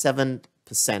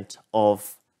 1.7%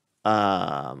 of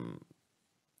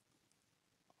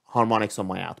harmonics on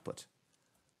my output.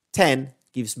 10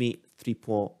 gives me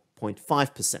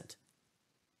 3.5%.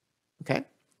 Okay,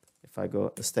 if I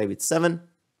stay with 7,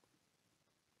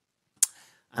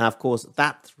 and of course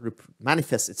that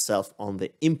manifests itself on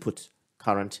the input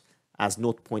current as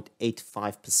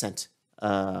 0.85%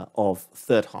 of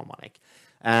third harmonic.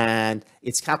 And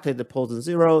it's calculated the poles and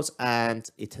zeros, and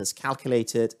it has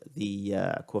calculated the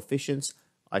coefficients.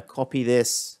 I copy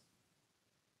this,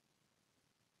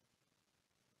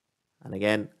 and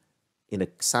again, in a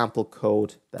sample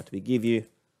code that we give you,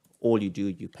 all you do,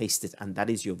 you paste it, and that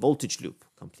is your voltage loop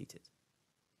completed.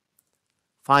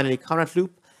 Finally, current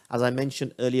loop. As I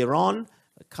mentioned earlier on,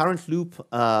 a current loop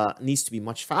needs to be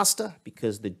much faster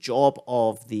because the job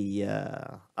of the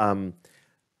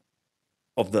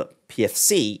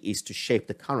PFC is to shape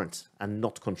the current and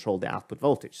not control the output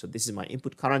voltage. So this is my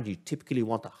input current. You typically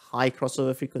want a high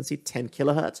crossover frequency, 10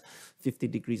 kilohertz, 50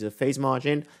 degrees of phase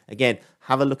margin. Again,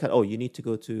 have a look at, you need to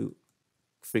go to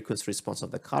frequency response of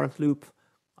the current loop.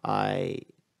 I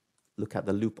look at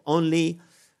the loop only.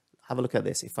 Have a look at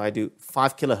this. If I do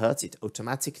 5 kilohertz, it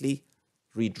automatically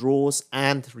redraws,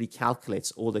 and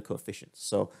recalculates all the coefficients.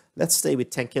 So let's stay with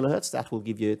 10 kilohertz. That will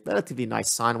give you a relatively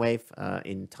nice sine wave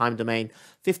in time domain,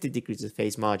 50 degrees of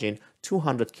phase margin.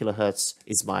 200 kilohertz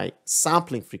is my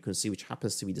sampling frequency, which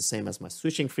happens to be the same as my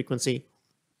switching frequency.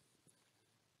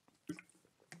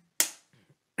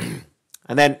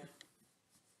 And then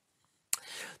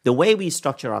the way we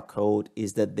structure our code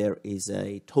is that there is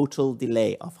a total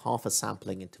delay of half a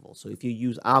sampling interval. So if you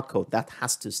use our code, that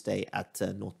has to stay at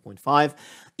 0.5.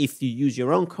 If you use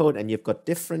your own code and you've got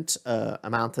different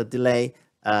amount of delay,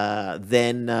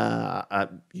 then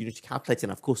you need to calculate.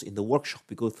 And of course, in the workshop,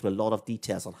 we go through a lot of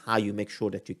details on how you make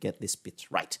sure that you get this bit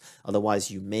right.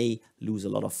 Otherwise, you may lose a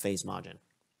lot of phase margin.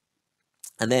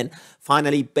 And then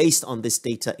finally, based on this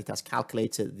data, it has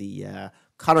calculated the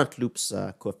current loop's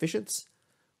coefficients,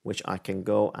 which I can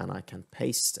go and I can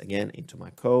paste again into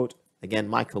my code. Again,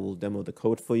 Michael will demo the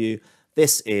code for you.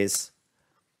 This is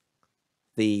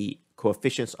the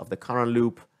coefficients of the current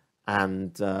loop,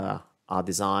 and our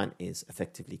design is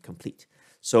effectively complete.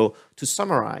 So to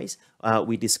summarize,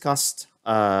 we discussed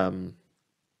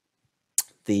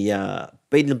the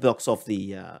building blocks of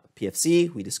the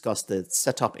PFC. We discussed the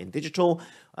setup in digital,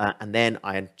 and then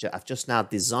I've just now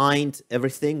designed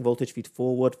everything: voltage feed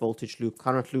forward, voltage loop,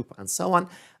 current loop, and so on.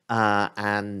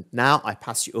 And now I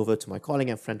pass you over to my colleague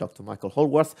and friend, Dr. Michael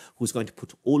Hallworth, who's going to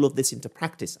put all of this into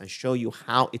practice and show you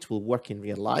how it will work in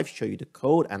real life, show you the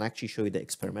code, and actually show you the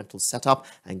experimental setup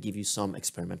and give you some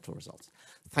experimental results.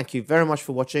 Thank you very much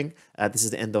for watching. This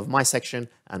is the end of my section,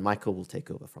 and Michael will take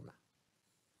over from now.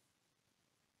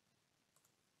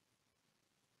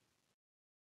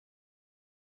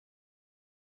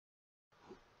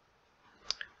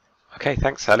 Okay,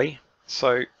 thanks Ali.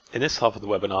 So in this half of the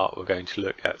webinar, we're going to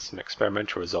look at some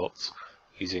experimental results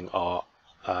using our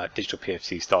Digital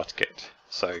PFC starter kit.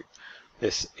 So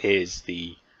this is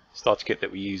the starter kit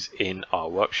that we use in our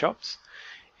workshops.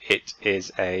 It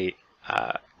is a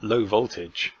low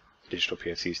voltage Digital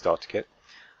PFC starter kit,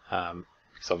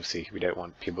 because obviously we don't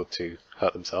want people to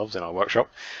hurt themselves in our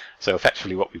workshop. So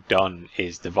effectively what we've done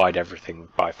is divide everything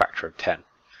by a factor of 10.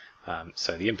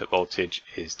 So the input voltage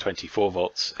is 24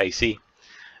 volts AC,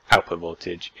 output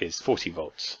voltage is 40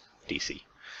 volts DC.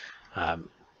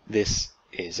 This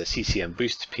is a CCM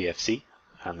boost PFC,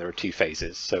 and there are two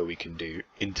phases, so we can do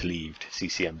interleaved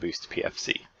CCM boost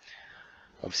PFC.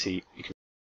 Obviously, you can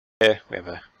see here we have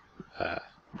a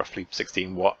roughly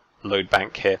 16 watt load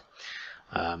bank here,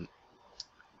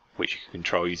 which you can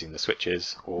control using the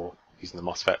switches or using the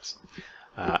MOSFETs.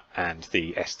 And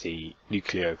the ST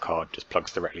Nucleo card just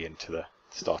plugs directly into the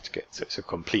starter kit. So it's a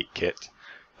complete kit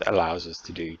that allows us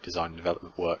to do design and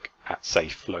development work at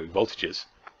safe low voltages.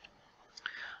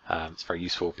 It's very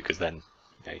useful because then,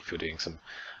 you know, if you're doing some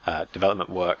development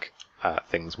work,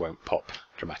 things won't pop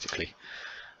dramatically.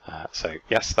 So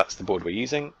yes, that's the board we're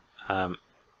using.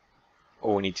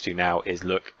 All we need to do now is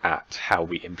look at how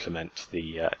we implement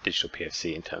the Digital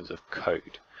PFC in terms of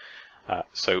code.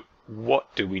 So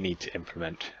what do we need to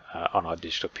implement on our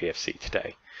Digital PFC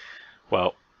today?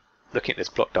 Well, looking at this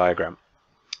block diagram,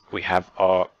 we have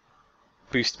our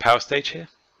boost power stage here,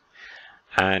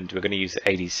 and we're going to use the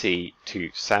ADC to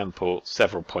sample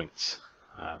several points.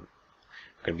 We're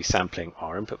going to be sampling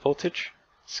our input voltage,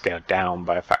 scaled down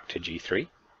by a factor G3,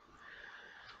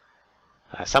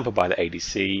 sampled by the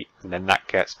ADC, and then that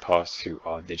gets passed through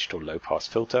our digital low-pass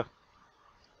filter.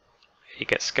 It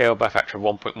gets scaled by a factor of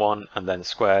 1.1 and then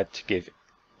squared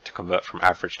to convert from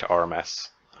average to RMS,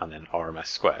 and then RMS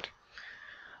squared.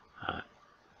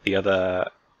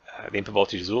 The input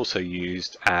voltage is also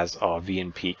used as our V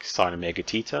and peak sine omega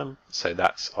t term, so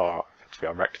that's our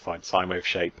rectified sine wave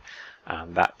shape,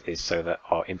 and that is so that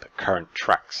our input current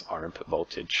tracks our input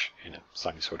voltage in a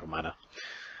sinusoidal manner.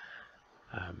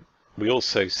 We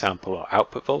also sample our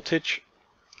output voltage,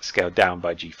 scaled down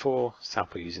by G4,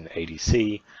 sample using the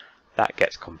ADC. That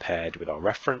gets compared with our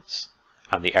reference,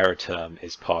 and the error term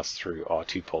is passed through our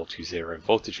 2-pole-2-0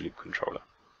 voltage loop controller.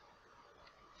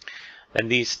 Then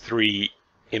these three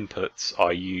inputs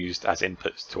are used as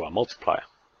inputs to our multiplier,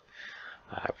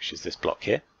 which is this block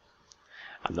here.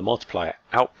 And the multiplier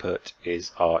output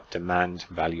is our demand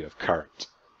value of current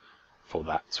for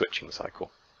that switching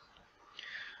cycle.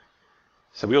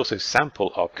 So we also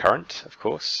sample our current, of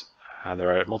course.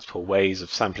 There are multiple ways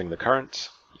of sampling the current.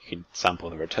 You can sample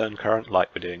the return current like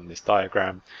we're doing in this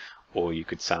diagram, or you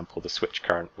could sample the switch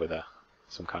current with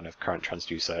some kind of current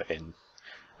transducer in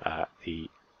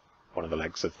one of the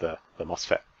legs of the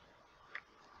MOSFET.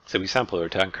 So we sample the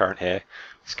return current here,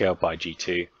 scaled by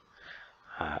G2.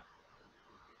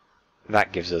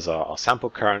 That gives us our sample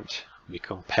current. We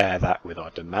compare that with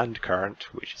our demand current,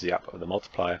 which is the output of the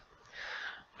multiplier,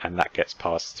 and that gets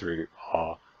passed through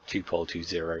our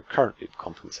 2-pole-2-0 current loop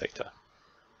compensator.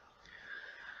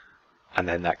 And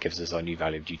then that gives us our new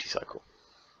value of duty cycle.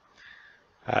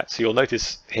 So you'll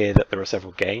notice here that there are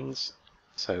several gains.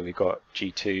 So we've got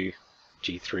G2,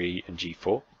 G3, and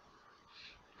G4.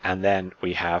 And then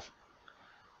we have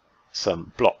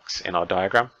some blocks in our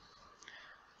diagram.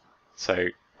 So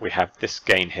we have this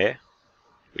gain here,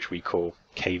 which we call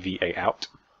kVA out.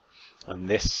 And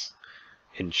this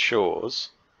ensures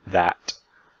that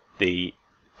the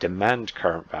demand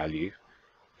current value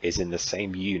is in the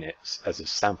same units as a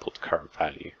sampled current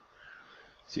value.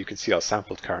 So you can see our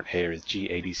sampled current here is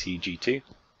GADC G2,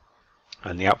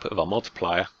 and the output of our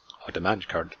multiplier, our demand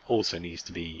current, also needs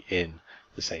to be in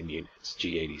the same units,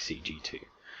 GADC G2.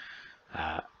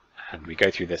 And we go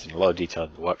through this in a lot of detail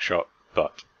in the workshop,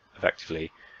 but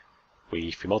effectively,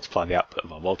 if we multiply the output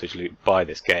of our voltage loop by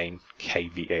this gain,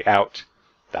 kVA out,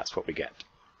 that's what we get.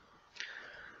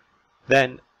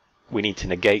 Then we need to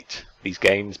negate these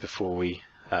gains before we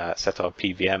set our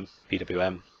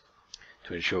PWM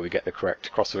to ensure we get the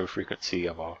correct crossover frequency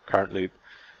of our current loop.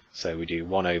 So we do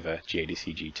 1 over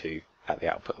GADC G2 at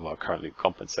the output of our current loop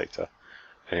compensator,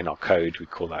 and in our code we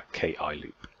call that KI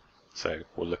loop. So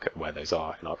we'll look at where those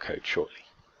are in our code shortly.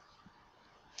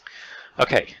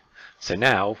 Okay, so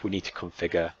now we need to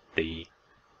configure the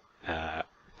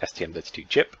STM32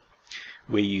 chip.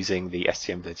 We're using the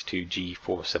STM32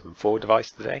 G474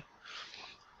 device today,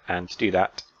 and to do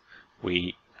that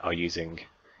we are using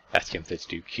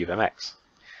STM32 CubeMX.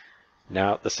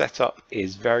 Now the setup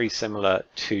is very similar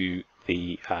to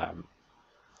the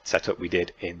setup we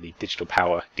did in the Digital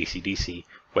Power DC-DC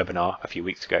webinar a few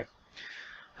weeks ago.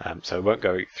 So I won't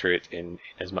go through it in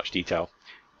as much detail.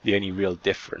 The only real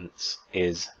difference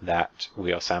is that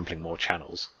we are sampling more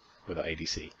channels with our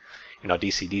ADC. In our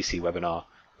DC-DC webinar,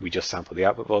 we just sample the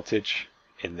output voltage.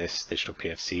 In this Digital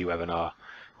PFC webinar,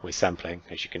 we're sampling,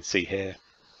 as you can see here,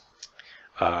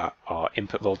 our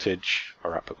input voltage,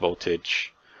 our output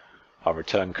voltage, our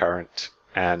return current,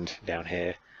 and down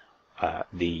here,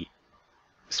 the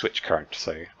switch current,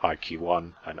 so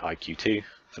IQ1 and IQ2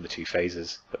 for the two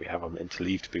phases that we have on the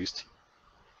interleaved boost.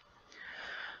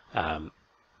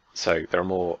 So there are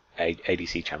more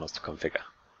ADC channels to configure.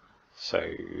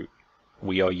 So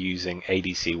we are using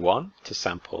ADC1 to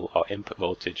sample our input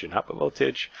voltage and output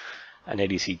voltage, and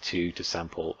ADC2 to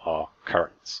sample our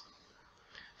currents.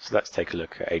 So let's take a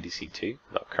look at ADC2,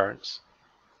 our currents.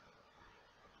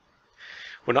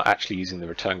 We're not actually using the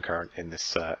return current in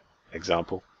this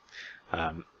example.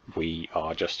 We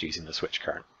are just using the switch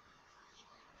current.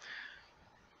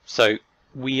 So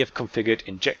we have configured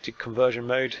injected conversion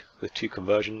mode with two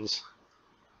conversions.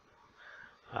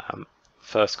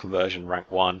 First conversion,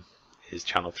 rank 1, is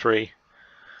channel 3,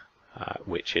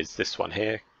 which is this one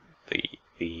here,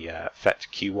 the FET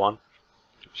Q1,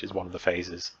 which is one of the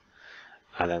phases.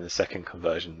 And then the second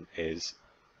conversion is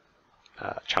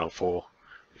channel 4,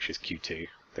 which is Q2,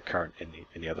 the current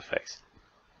in the other phase.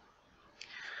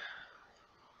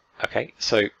 Okay,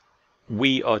 so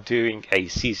we are doing a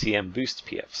CCM boost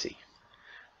PFC,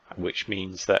 which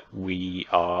means that we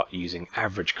are using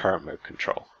average current mode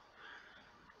control.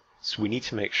 So we need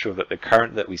to make sure that the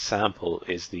current that we sample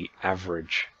is the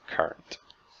average current.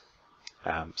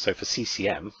 So for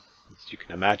CCM, as you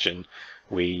can imagine,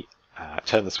 we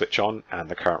turn the switch on and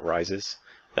the current rises,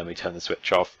 then we turn the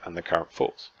switch off and the current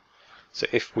falls. So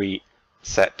if we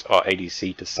set our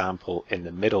ADC to sample in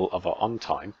the middle of our on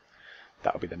time,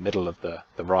 that will be the middle of the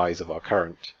rise of our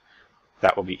current,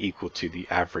 that will be equal to the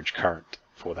average current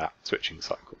for that switching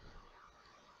cycle.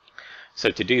 So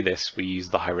to do this, we use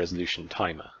the high resolution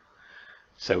timer.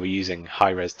 So we're using high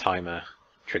res timer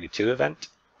trigger 2 event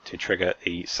to trigger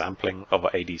the sampling of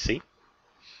our ADC.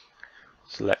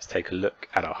 So let's take a look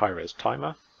at our high res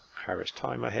timer. High res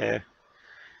timer here,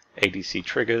 ADC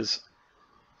triggers,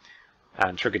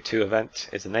 and trigger 2 event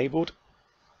is enabled,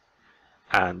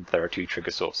 and there are two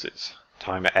trigger sources,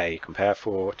 timer A compare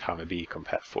for, timer B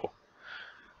compare for.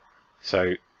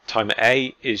 So timer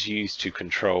A is used to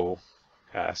control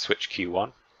switch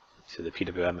Q1, so the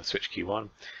PWM of switch Q1,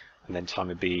 and then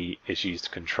timer B is used to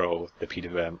control the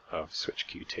PWM of switch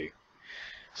Q2.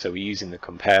 So we're using the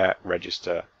compare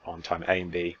register on timer A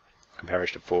and B, compare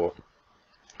register 4,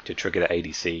 to trigger the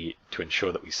ADC to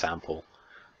ensure that we sample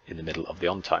in the middle of the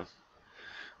on time.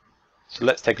 So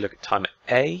let's take a look at timer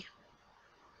A.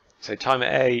 So timer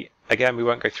A, again, we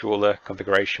won't go through all the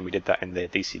configuration. We did that in the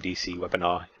DC-DC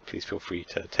webinar. Please feel free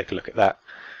to take a look at that.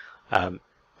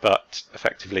 But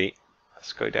effectively,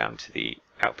 let's go down to the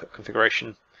output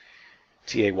configuration.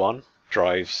 TA1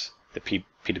 drives the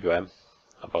PWM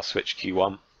of our switch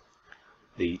Q1.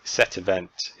 the set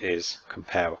event is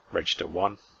compare register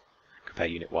 1, compare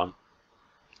unit 1,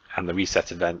 and the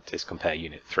reset event is compare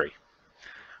unit 3.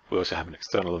 We also have an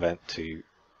external event to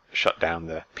shut down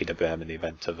the PWM in the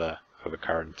event of a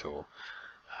current or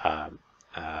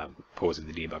pausing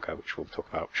the debugger, which we'll talk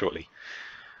about shortly.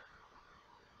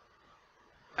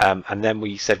 And then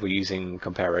we said we're using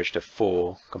compare register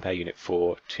 4, compare unit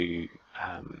 4 to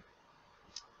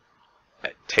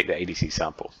take the ADC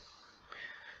sample.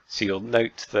 So you'll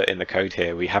note that in the code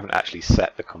here we haven't actually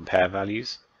set the compare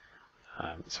values.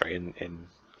 In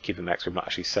CubeMX we've not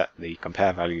actually set the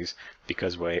compare values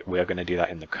because we're going to do that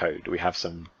in the code. We have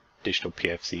some Digital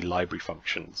PFC library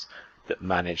functions that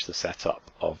manage the setup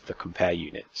of the compare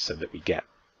unit so that we get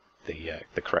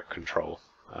the correct control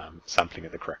sampling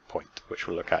at the correct point, which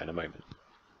we'll look at in a moment.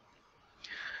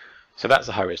 So that's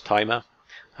the high-res timer.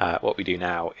 What we do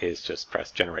now is just press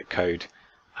generate code,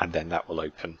 and then that will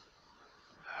open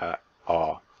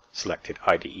our selected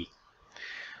IDE.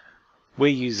 We're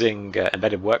using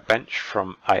Embedded Workbench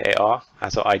from IAR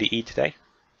as our IDE today.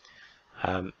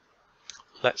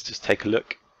 Let's just take a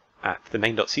look at the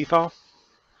main.c file.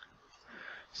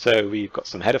 So we've got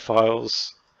some header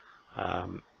files.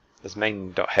 There's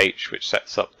main.h, which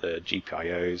sets up the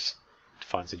GPIOs,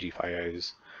 defines the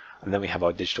GPIOs, and then we have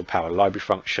our digital power library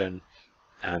function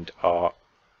and our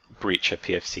Biricha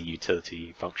PFC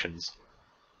utility functions.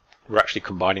 We're actually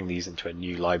combining these into a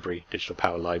new library, digital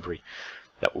power library,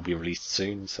 that will be released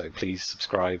soon, so please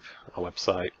subscribe to our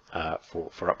website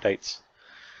for updates.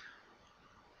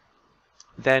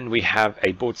 Then we have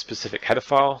a board-specific header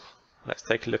file. Let's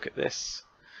take a look at this.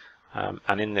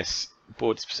 And in this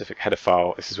board-specific header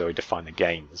file, this is where we define the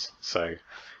gains. So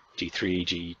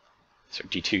G2,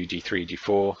 G3,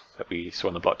 G4 that we saw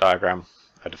in the block diagram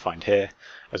are defined here,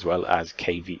 as well as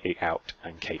KVA out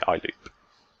and KI loop.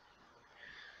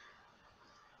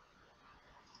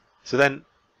 So then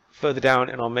further down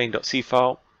in our main.c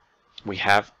file, we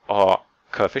have our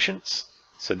coefficients.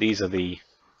 So these are the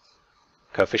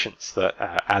coefficients that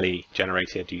Ali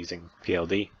generated using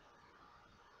PLD.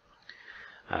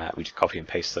 We just copy and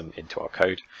paste them into our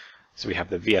code. So we have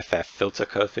the VFF filter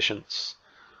coefficients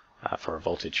for a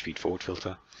voltage feed-forward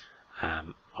filter,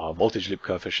 our voltage loop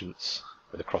coefficients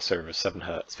with a crossover of 7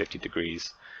 Hz, 50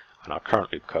 degrees, and our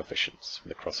current loop coefficients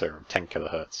with a crossover of 10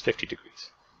 kHz, 50 degrees.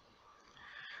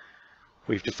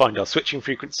 We've defined our switching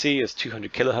frequency as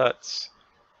 200 kHz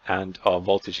and our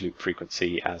voltage loop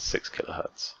frequency as 6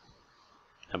 kHz.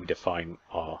 And we define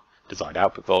our desired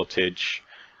output voltage,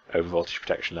 over voltage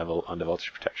protection level, under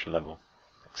voltage protection level,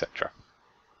 etc.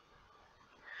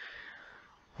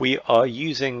 We are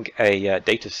using a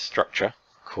data structure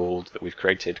that we've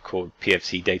created called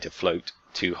PFC data float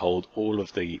to hold all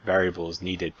of the variables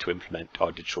needed to implement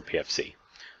our digital PFC.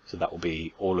 So that will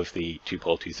be all of the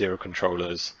 2.0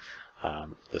 controllers,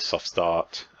 the soft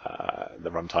start,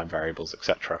 the runtime variables,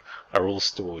 etc. are all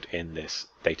stored in this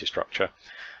data structure,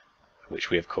 which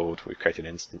we've created an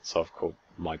instance of called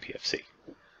myPFC.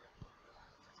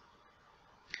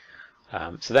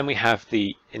 So then we have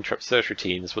the interrupt search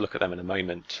routines. We'll look at them in a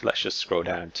moment. Let's just scroll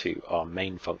down to our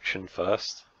main function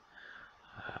first.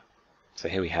 So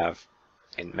here we have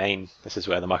in main, this is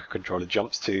where the microcontroller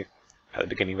jumps to at the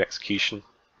beginning of execution.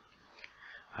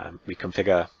 We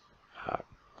configure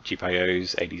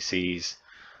GPIOs, ADCs,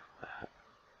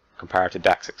 comparator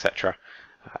DACs, etc.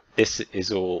 This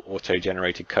is all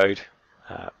auto-generated code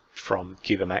from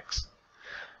CubeMX.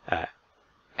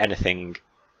 Anything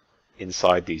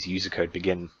inside these user code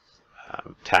begin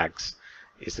tags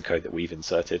is the code that we've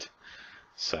inserted.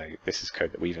 So this is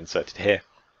code that we've inserted here.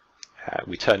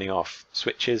 We're turning off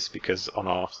switches because on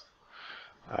our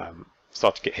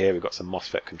starter kit here we've got some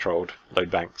MOSFET controlled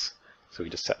load banks, so we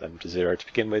just set them to 0 to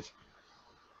begin with.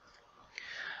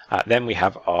 Then we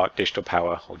have our digital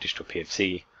power or digital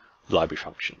PFC library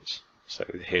functions. So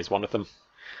here's one of them.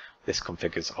 This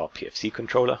configures our PFC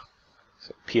controller.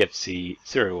 So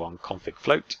PFC01 config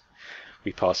float.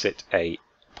 We pass it a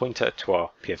pointer to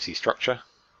our PFC structure.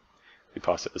 We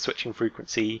pass it the switching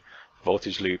frequency,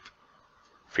 voltage loop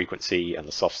frequency, and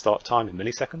the soft start time in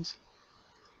milliseconds.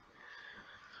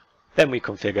 Then we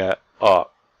configure our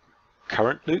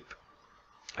current loop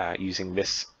using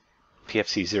this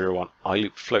PFC01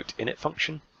 iLoop float init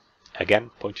function. Again,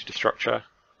 pointer to structure,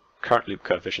 current loop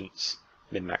coefficients,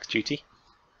 min-max duty.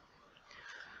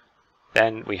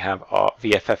 Then we have our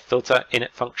VFF filter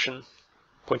init function,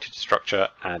 pointer to structure,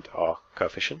 and our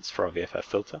coefficients for our VFF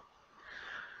filter.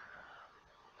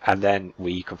 And then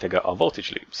we configure our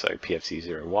voltage loop, so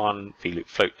PFC01, vloop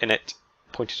float init,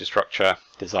 pointer to structure,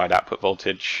 desired output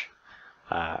voltage,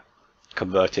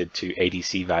 converted to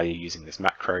ADC value using this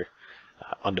macro,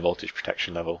 under voltage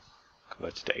protection level,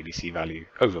 converted to ADC value,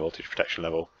 over voltage protection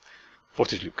level,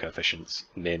 voltage loop coefficients,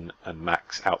 min and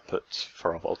max outputs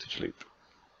for our voltage loop.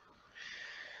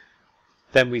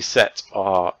 Then we set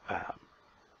up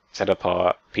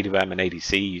our PWM and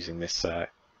ADC using this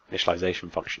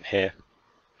initialization function here,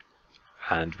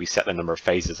 and we set the number of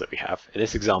phases that we have. In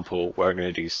this example, we're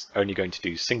only going to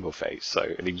do single phase, so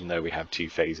even though we have 2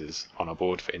 phases on our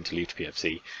board for interleaved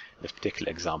PFC, in this particular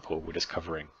example we're just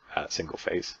covering single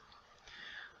phase.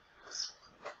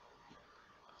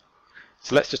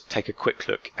 So let's just take a quick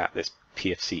look at this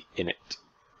PFC init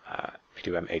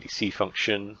PWM ADC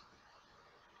function.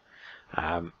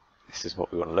 This is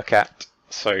what we want to look at.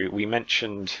 So we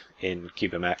mentioned in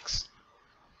CubeMX,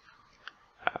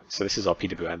 so this is our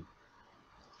PWM,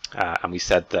 and we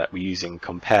said that we're using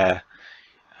compare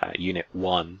unit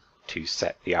 1 to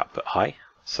set the output high.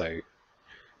 So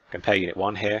compare unit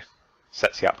 1 here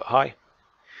sets the output high.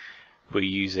 We're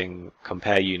using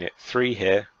compare unit 3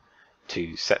 here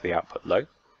to set the output low,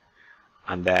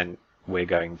 and then we're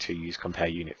going to use compare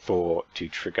unit 4 to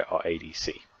trigger our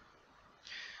ADC.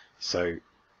 So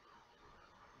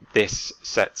this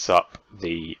sets up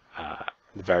the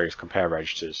various compare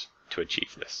registers to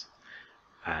achieve this,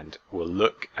 and we'll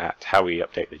look at how we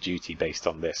update the duty based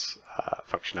on this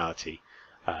functionality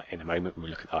in a moment when we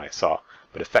look at the ISR.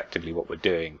 But effectively what we're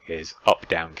doing is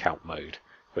up-down count mode.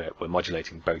 We're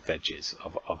modulating both edges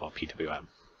of our PWM.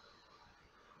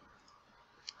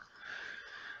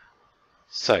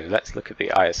 So let's look at the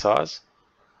ISRs.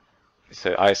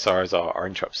 So ISRs are our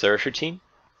interrupt service routine,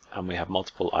 and we have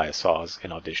multiple ISRs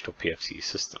in our digital PFC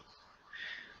system.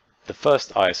 The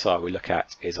first ISR we look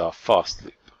at is our fast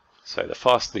loop. So the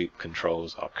fast loop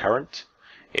controls our current.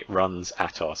 It runs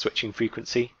at our switching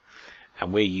frequency,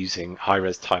 and we're using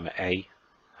high-res timer A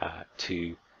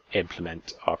to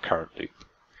implement our current loop.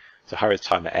 So high-res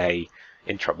timer A,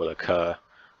 interrupt will occur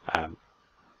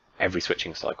every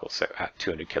switching cycle, so at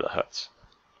 200 kilohertz.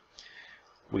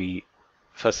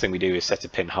 First thing we do is set a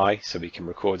pin high so we can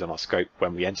record on our scope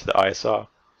when we enter the ISR.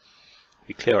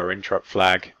 We clear our interrupt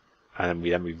flag, and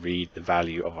then we read the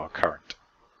value of our current,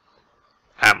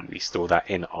 and we store that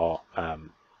in our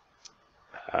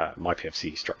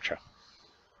MyPFC structure.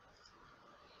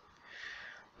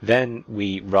 Then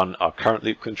we run our current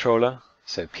loop controller,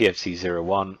 so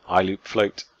PFC01 iLoop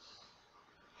float,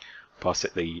 pass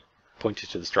it the pointer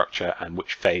to the structure and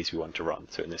which phase we want to run.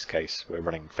 So in this case we're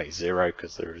running phase 0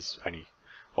 because there is only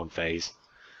one phase.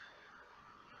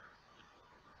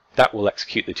 That will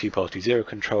execute the 2PLD0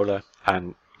 controller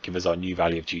and give us our new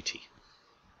value of duty.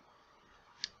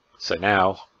 So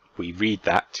now we read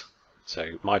that,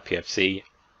 so MyPFC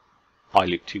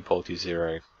iLoop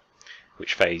 2PLD0,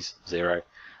 which phase 0,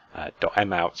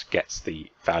 .mout gets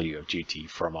the value of duty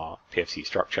from our PFC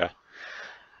structure,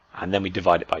 and then we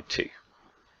divide it by 2.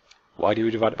 Why do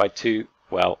we divide it by 2?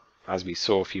 Well, as we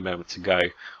saw a few moments ago,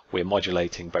 we're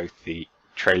modulating both the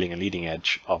trailing and leading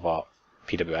edge of our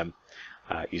PWM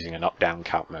using an up-down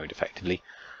count mode effectively.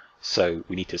 So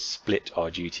we need to split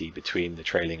our duty between the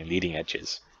trailing and leading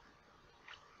edges.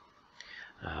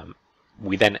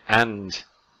 We then AND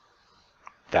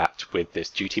that with this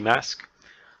duty mask,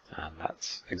 and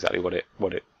that's exactly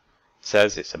what it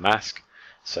says. It's a mask.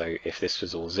 So if this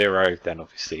was all 0, then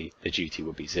obviously the duty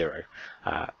would be 0.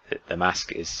 The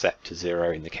mask is set to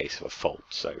 0 in the case of a fault,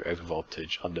 so over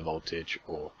voltage, under voltage,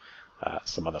 or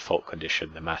some other fault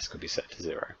condition, the mask would be set to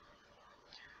 0,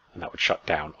 and that would shut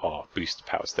down our boost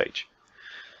power stage.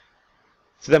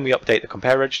 So then we update the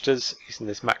compare registers using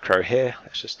this macro here.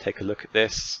 Let's just take a look at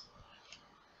this.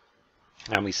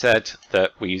 And we said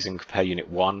that we're using compare unit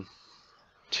 1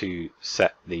 to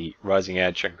set the rising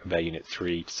edge and compare unit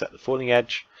 3 to set the falling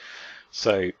edge.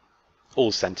 So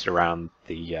all centered around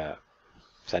the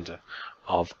center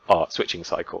of our switching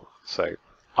cycle. So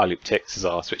iLoop ticks is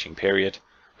our switching period,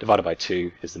 divided by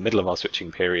 2 is the middle of our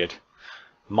switching period,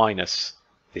 minus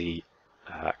the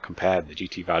compare, the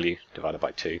duty value, divided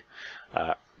by 2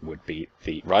 would be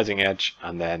the rising edge,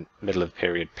 and then middle of the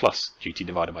period plus duty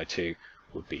divided by 2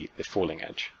 would be the falling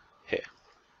edge here.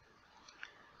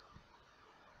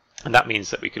 And that means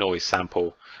that we can always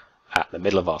sample at the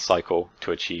middle of our cycle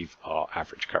to achieve our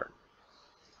average current.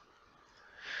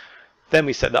 Then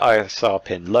we set the ISR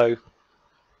pin low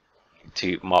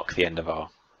to mark the end of our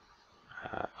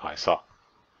ISR.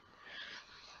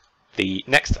 The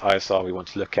next ISR we want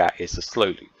to look at is the slow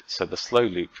loop. So the slow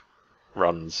loop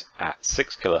runs at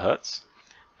 6 kHz,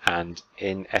 and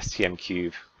in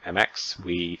STM32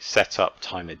 we set up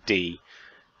timer D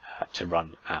to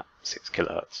run at 6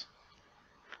 kHz.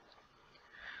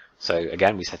 So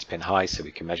again, we set a pin high so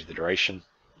we can measure the duration,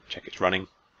 check it's running.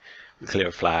 We clear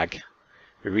a flag,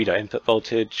 We read our input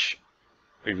voltage,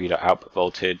 we read our output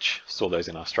voltage, store those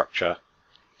in our structure.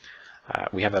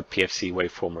 We have a PFC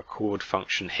waveform record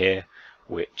function here,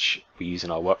 which we use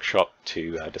in our workshop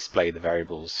to display the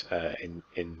variables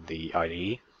in the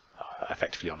IDE,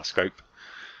 effectively on a scope.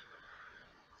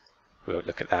 We won't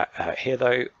look at that here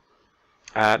though.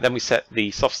 Then we set the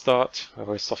soft start,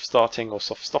 whether we're soft starting or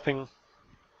soft stopping.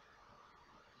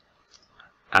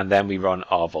 And then we run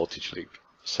our voltage loop.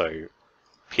 So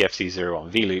PFC0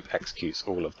 on V loop executes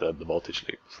all of the voltage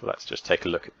loop. So let's just take a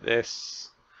look at this.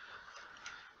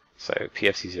 So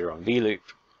PFC0 on V loop.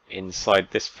 Inside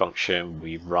this function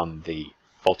we run the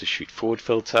voltage shoot forward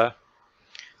filter.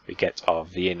 We get our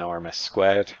V in RMS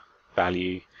squared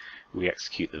value. We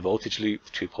execute the voltage loop,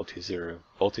 2.0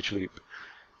 voltage loop.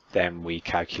 Then we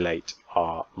calculate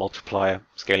our multiplier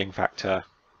scaling factor.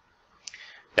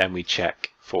 Then we check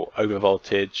for over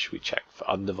voltage, we check for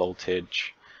under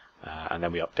voltage, and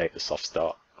then we update the soft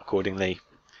start accordingly.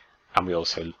 And we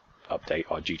also update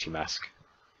our duty mask,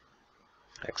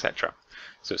 etc.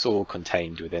 So it's all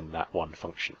contained within that one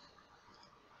function.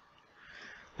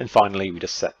 Then finally we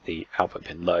just set the output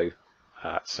pin low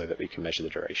so that we can measure the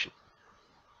duration.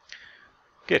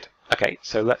 Good. Okay,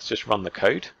 so let's just run the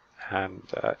code and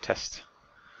test.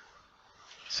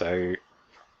 So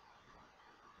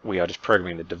we are just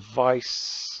programming the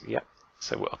device. Yep.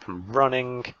 So we're up and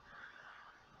running.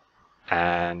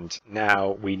 And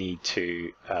now we need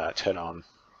to turn on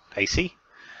AC.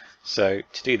 So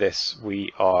to do this,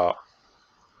 we are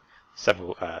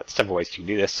several ways you can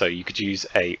do this. So you could use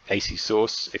a AC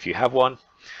source if you have one.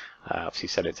 Obviously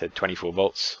set it to 24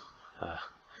 volts.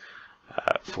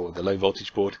 For the low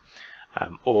voltage board,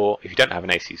 or if you don't have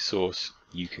an AC source,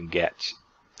 you can get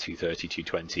 230,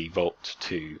 220 volt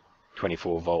to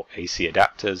 24 volt AC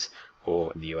adapters,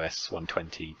 or in the US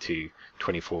 120 to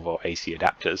 24 volt AC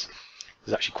adapters.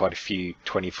 There's actually quite a few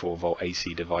 24 volt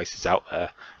AC devices out there,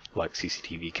 like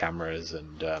CCTV cameras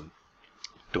and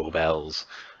doorbells,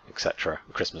 etc.,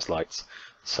 Christmas lights,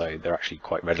 so they're actually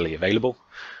quite readily available.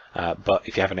 But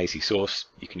if you have an AC source,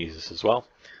 you can use this as well.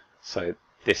 So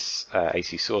this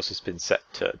AC source has been set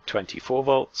to 24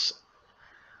 volts,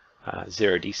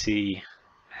 0 DC,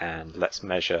 and let's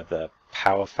measure the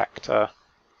power factor.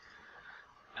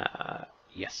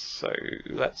 Yes, so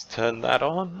let's turn that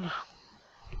on.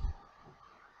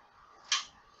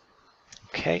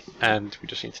 Okay, and we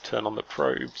just need to turn on the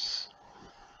probes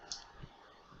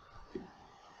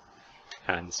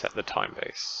and set the time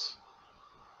base.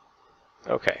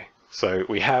 Okay, so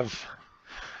we have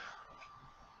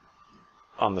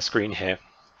on the screen here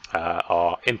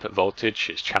our input voltage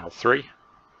is channel 3,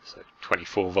 so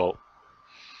 24 volt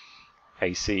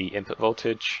AC input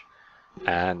voltage,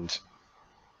 and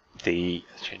the,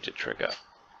 let's change the trigger,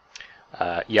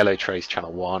 yellow trace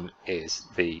channel 1 is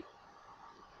the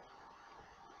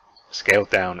scaled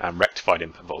down and rectified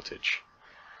input voltage.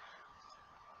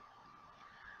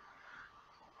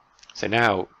 So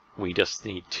now we just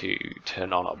need to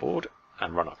turn on our board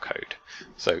and run our code.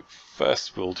 So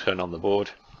first we'll turn on the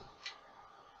board,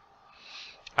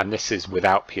 and this is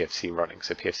without PFC running,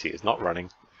 so PFC is not running.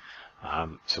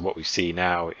 So what we see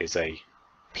now is a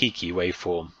peaky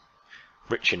waveform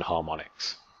rich in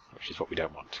harmonics, which is what we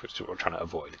don't want, which is what we're trying to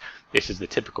avoid. This is the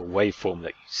typical waveform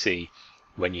that you see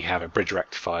when you have a bridge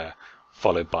rectifier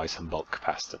followed by some bulk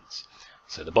capacitance.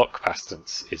 So the bulk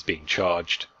capacitance is being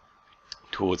charged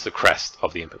towards the crest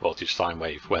of the input voltage sine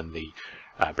wave when the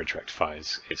bridge rectifier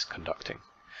is conducting.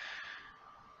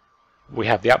 We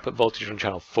have the output voltage on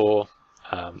channel 4.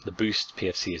 The boost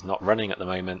PFC is not running at the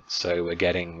moment, so we're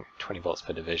getting 20 volts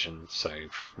per division, so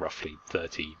roughly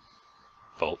 30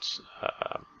 volts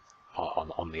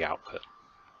on the output.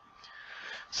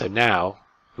 So now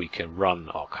we can run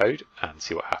our code and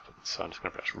see what happens. So I'm just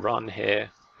going to press run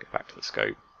here, go back to the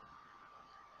scope,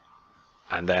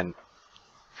 and then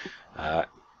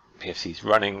PFC is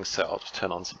running, so I'll just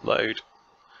turn on some load.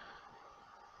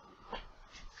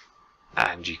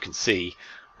 And you can see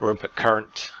our input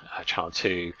current, channel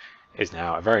 2, is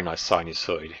now a very nice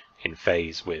sinusoid in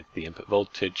phase with the input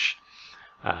voltage,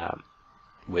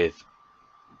 with,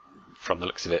 from the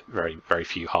looks of it, very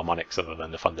few harmonics other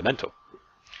than the fundamental.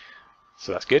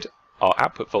 So that's good. Our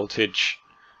output voltage,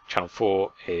 channel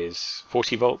 4, is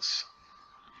 40 volts,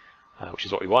 which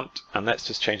is what we want. And let's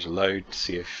just change the load to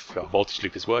see if our voltage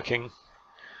loop is working.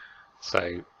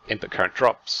 So input current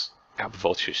drops, output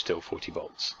voltage is still 40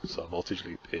 volts. So our voltage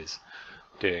loop is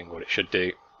doing what it should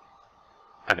do.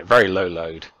 And at very low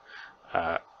load,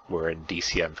 we're in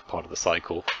DCM for part of the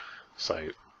cycle. So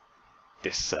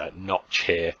this notch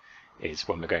here is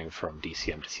when we're going from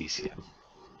DCM to CCM.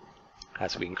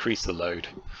 As we increase the load,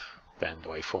 then the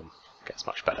waveform gets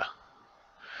much better.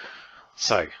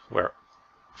 So we're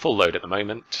full load at the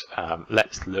moment.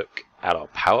 Let's look at our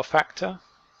power factor.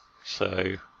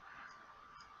 So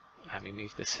let me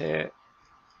move this here.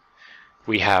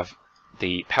 We have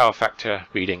the power factor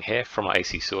reading here from our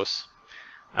AC source,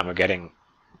 and we're getting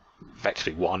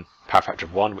effectively power factor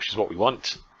of 1, which is what we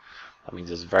want. That means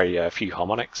there's very few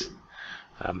harmonics.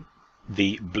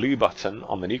 The blue button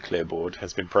on the nuclear board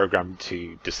has been programmed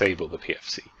to disable the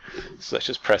PFC. So let's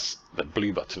just press the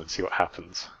blue button and see what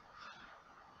happens.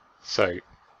 So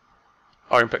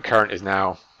our input current is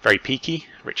now very peaky,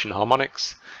 rich in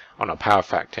harmonics, and our power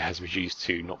factor has reduced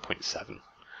to 0.7.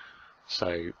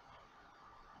 So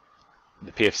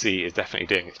the PFC is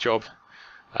definitely doing its job,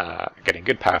 getting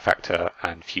good power factor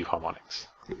and few harmonics.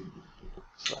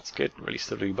 So that's good. Release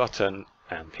the blue button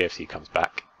and PFC comes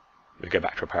back. We go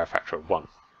back to a power factor of 1.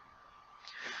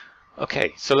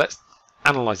 Okay, so let's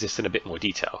analyze this in a bit more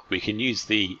detail. We can use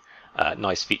the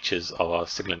nice features of our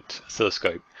Siglent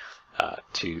oscilloscope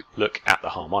to look at the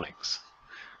harmonics.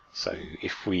 So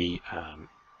if we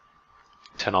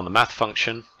turn on the math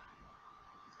function,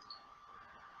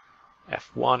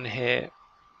 F1 here,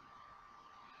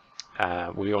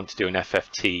 we want to do an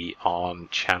FFT on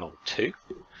channel 2,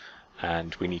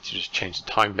 and we need to just change the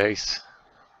time base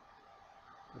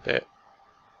a bit.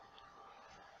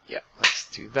 Yeah, let's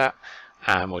do that,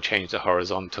 and we'll change the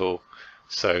horizontal.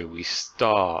 So we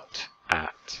start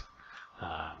at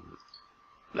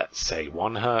let's say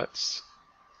 1 Hertz,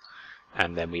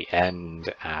 and then we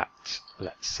end at,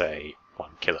 let's say, 1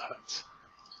 kilohertz.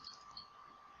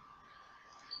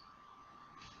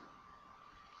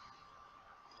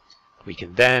 We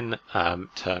can then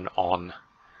turn on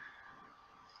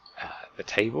the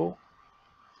table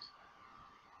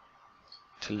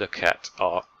to look at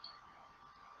our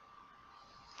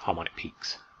harmonic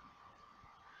peaks.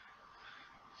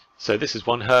 So this is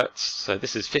 1 Hertz, so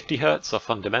this is 50 Hertz, our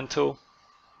fundamental,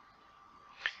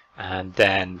 and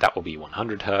then that will be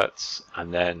 100 Hertz,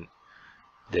 and then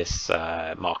this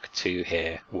Mark II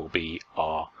here will be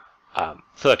our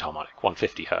third harmonic,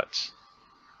 150 Hertz.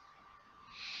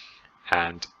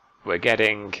 And we're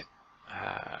getting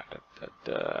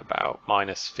about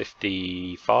minus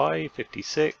 55,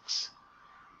 56.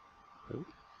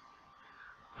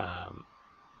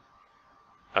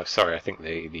 Oh, sorry, I think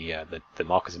the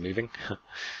markers are moving.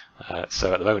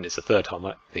 So at the moment it's the third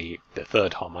harmonic, the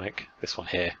third harmonic, this one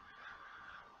here,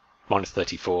 minus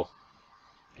 34.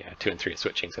 Yeah, 2 and 3 are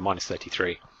switching, so minus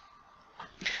 33.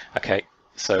 Okay,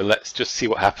 so let's just see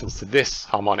what happens to this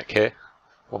harmonic here,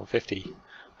 150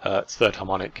 Hertz, third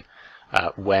harmonic,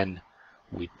 when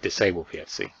we disable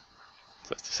PFC.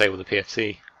 So let's disable the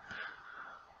PFC.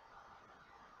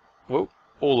 Whoa,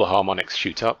 all the harmonics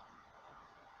shoot up.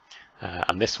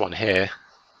 And this one here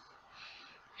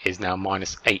is now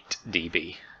minus 8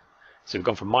 dB. So we've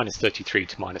gone from minus 33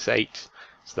 to minus 8,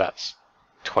 so that's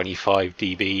 25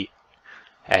 dB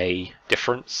a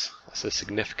difference. That's a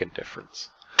significant difference.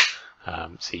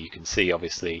 So you can see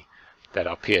obviously that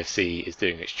our PFC is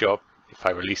doing its job. If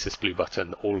I release this blue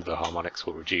button, all of the harmonics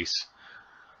will reduce.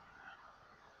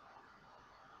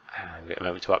 And wait a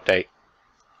moment to update.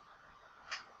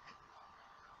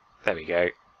 There we go.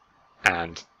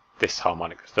 And this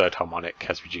harmonic, the third harmonic,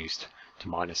 has reduced to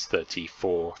minus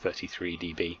 34, 33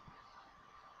 dB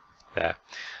there.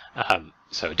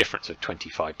 So a difference of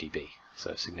 25 dB.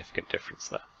 So a significant difference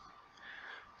there.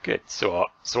 Good. So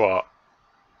our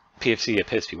PFC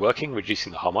appears to be working,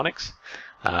 reducing the harmonics.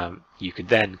 You could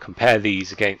then compare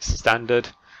these against the standard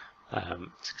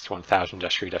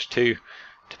 61000-3-2,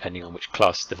 depending on which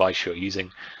class device you're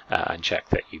using, and check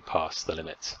that you pass the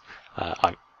limits.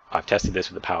 I've tested this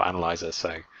with the power analyzer,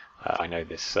 so I know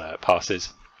this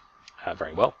passes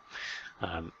very well.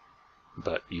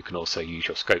 But you can also use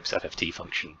your scope's FFT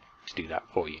function to do that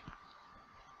for you.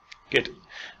 Good.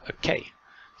 Okay,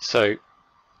 so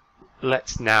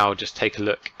let's now just take a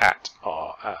look at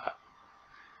our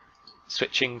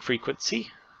switching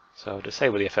frequency. So I'll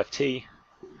disable the FFT.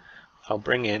 I'll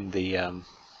bring in the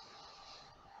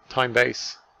time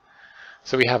base.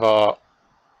 So we have our,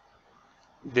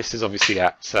 this is obviously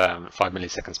at 5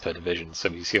 milliseconds per division, so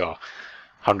we see our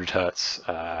 100 Hertz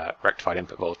rectified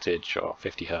input voltage, or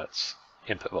 50 Hertz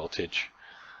input voltage,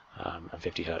 and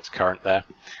 50 Hertz current there.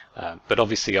 But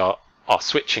obviously our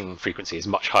switching frequency is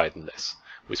much higher than this.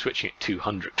 We're switching at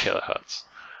 200 kilohertz.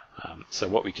 So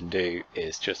what we can do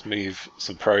is just move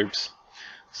some probes.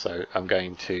 So I'm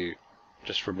going to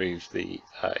just remove the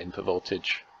input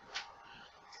voltage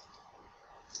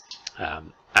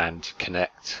and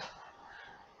connect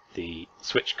the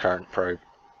switch current probe.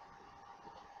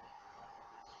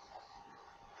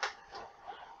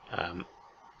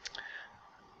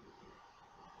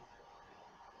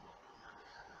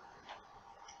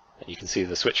 You can see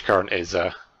the switch current is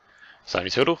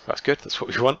sinusoidal. That's good, that's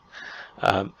what we want.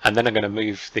 And then I'm going to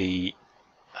move the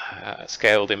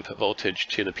scaled input voltage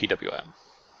to the PWM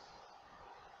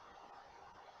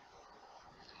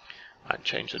and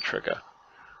change the trigger.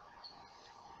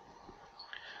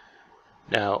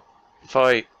 Now, if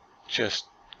I just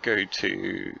go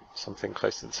to something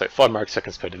closer to, so 5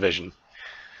 microseconds per division,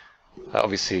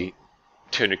 obviously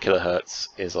 200 kilohertz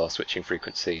is our switching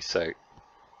frequency, so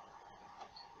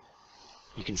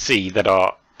you can see that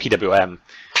our PWM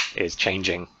is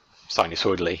changing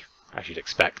sinusoidally, as you'd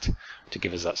expect, to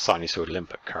give us that sinusoidal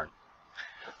input current.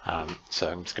 So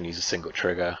I'm just going to use a single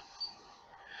trigger,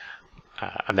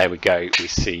 and there we go. We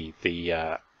see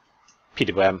the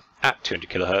PWM at 200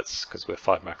 kilohertz because we're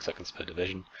 5 microseconds per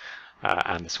division,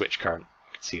 and the switch current.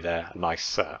 You can see there a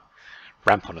nice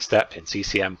ramp on a step in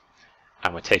CCM,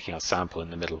 and we're taking our sample in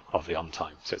the middle of the on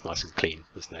time, so it's nice and clean.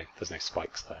 There's no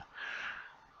spikes there,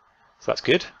 so that's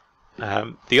good.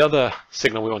 The other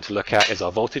signal we want to look at is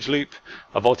our voltage loop.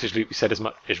 Our voltage loop, we said,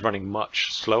 is running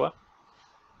much slower,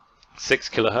 6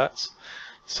 kilohertz.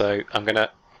 So I'm going to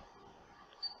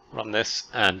run this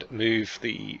and move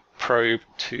the probe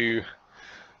to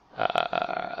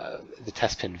the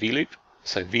test pin V loop.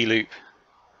 So V loop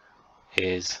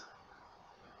is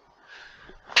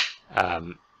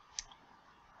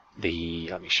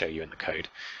let me show you in the code,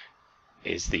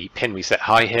 is the pin we set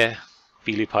high here.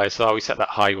 V loop ISR, we set that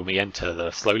high when we enter the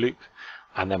slow loop,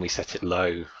 and then we set it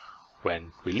low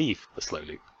when we leave the slow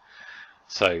loop.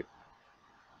 So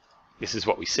this is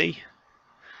what we see.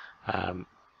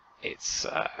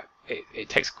 It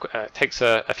takes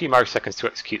a few microseconds to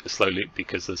execute the slow loop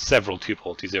because there's several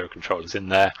 240 controllers in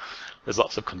there. There's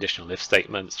lots of conditional if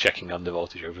statements, checking under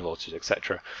voltage, over voltage,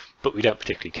 etc. But we don't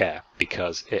particularly care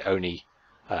because it only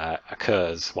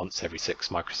occurs once every 6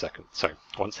 microseconds. Sorry,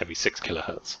 once every 6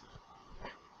 kilohertz.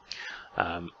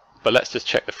 But let's just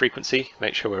check the frequency,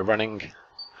 make sure we're running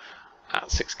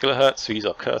at 6 kilohertz. We use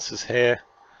our cursors here,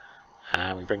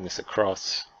 and we bring this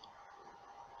across,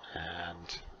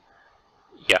 and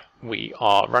yeah, we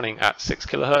are running at 6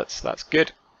 kilohertz. That's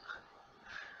good.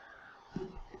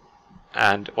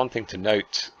 And one thing to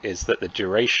note is that the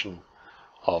duration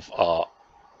of our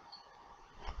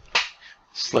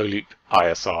slow loop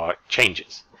ISR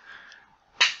changes.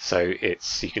 So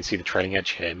you can see the trailing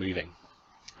edge here moving.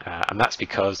 And that's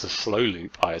because the slow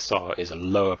loop ISR is a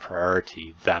lower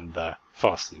priority than the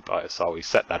fast loop ISR. We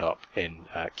set that up in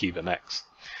CubeMX.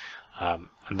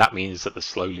 And that means that the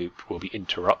slow loop will be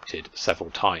interrupted several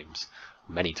times,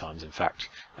 many times in fact,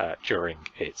 during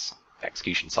its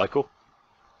execution cycle.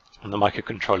 And the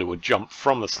microcontroller will jump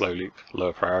from the slow loop,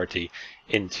 lower priority,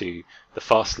 into the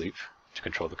fast loop to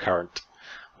control the current.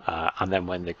 And then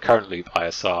when the current loop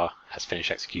ISR has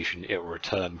finished execution, it will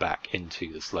return back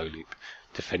into the slow loop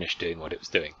to finish doing what it was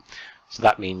doing. So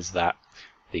that means that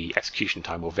the execution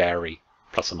time will vary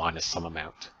plus or minus some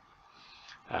amount.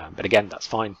 But again, that's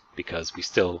fine because we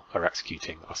still are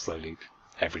executing our slow loop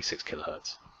every 6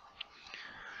 kilohertz.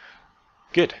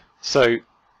 Good. So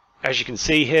as you can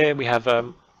see here, we have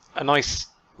a nice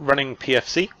running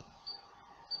PFC.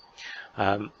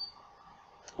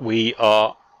 We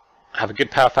have a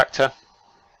good power factor.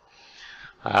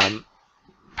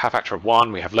 Power factor of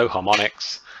 1. We have low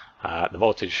harmonics. The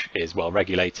voltage is well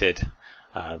regulated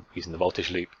using the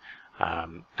voltage loop,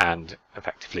 and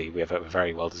effectively we have a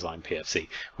very well designed PFC.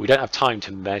 We don't have time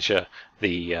to measure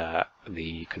the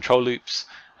control loops.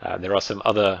 There are some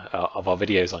other of our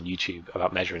videos on YouTube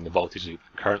about measuring the voltage loop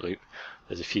and current loop.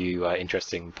 There's a few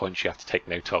interesting points you have to take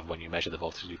note of when you measure the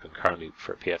voltage loop and current loop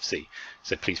for a PFC,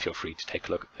 so please feel free to take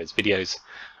a look at those videos.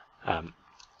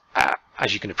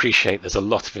 As you can appreciate, there's a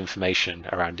lot of information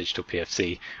around digital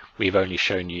PFC. We've only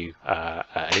shown you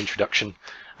an introduction.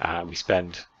 We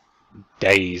spend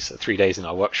 3 days in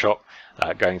our workshop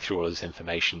going through all this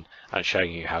information and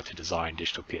showing you how to design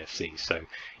digital PFC. So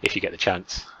if you get the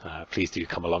chance, please do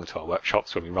come along to our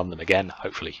workshops when we run them again,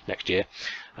 hopefully next year,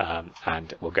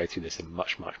 and we'll go through this in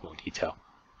much more detail.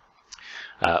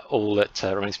 All that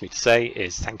remains me to say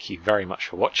is thank you very much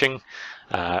for watching.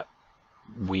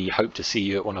 We hope to see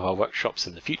you at one of our workshops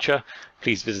in the future.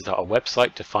 Please visit our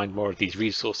website to find more of these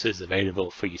resources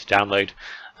available for you to download,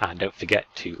 and don't forget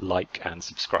to like and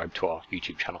subscribe to our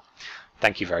YouTube channel.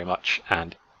 Thank you very much,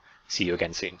 and see you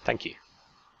again soon. Thank you.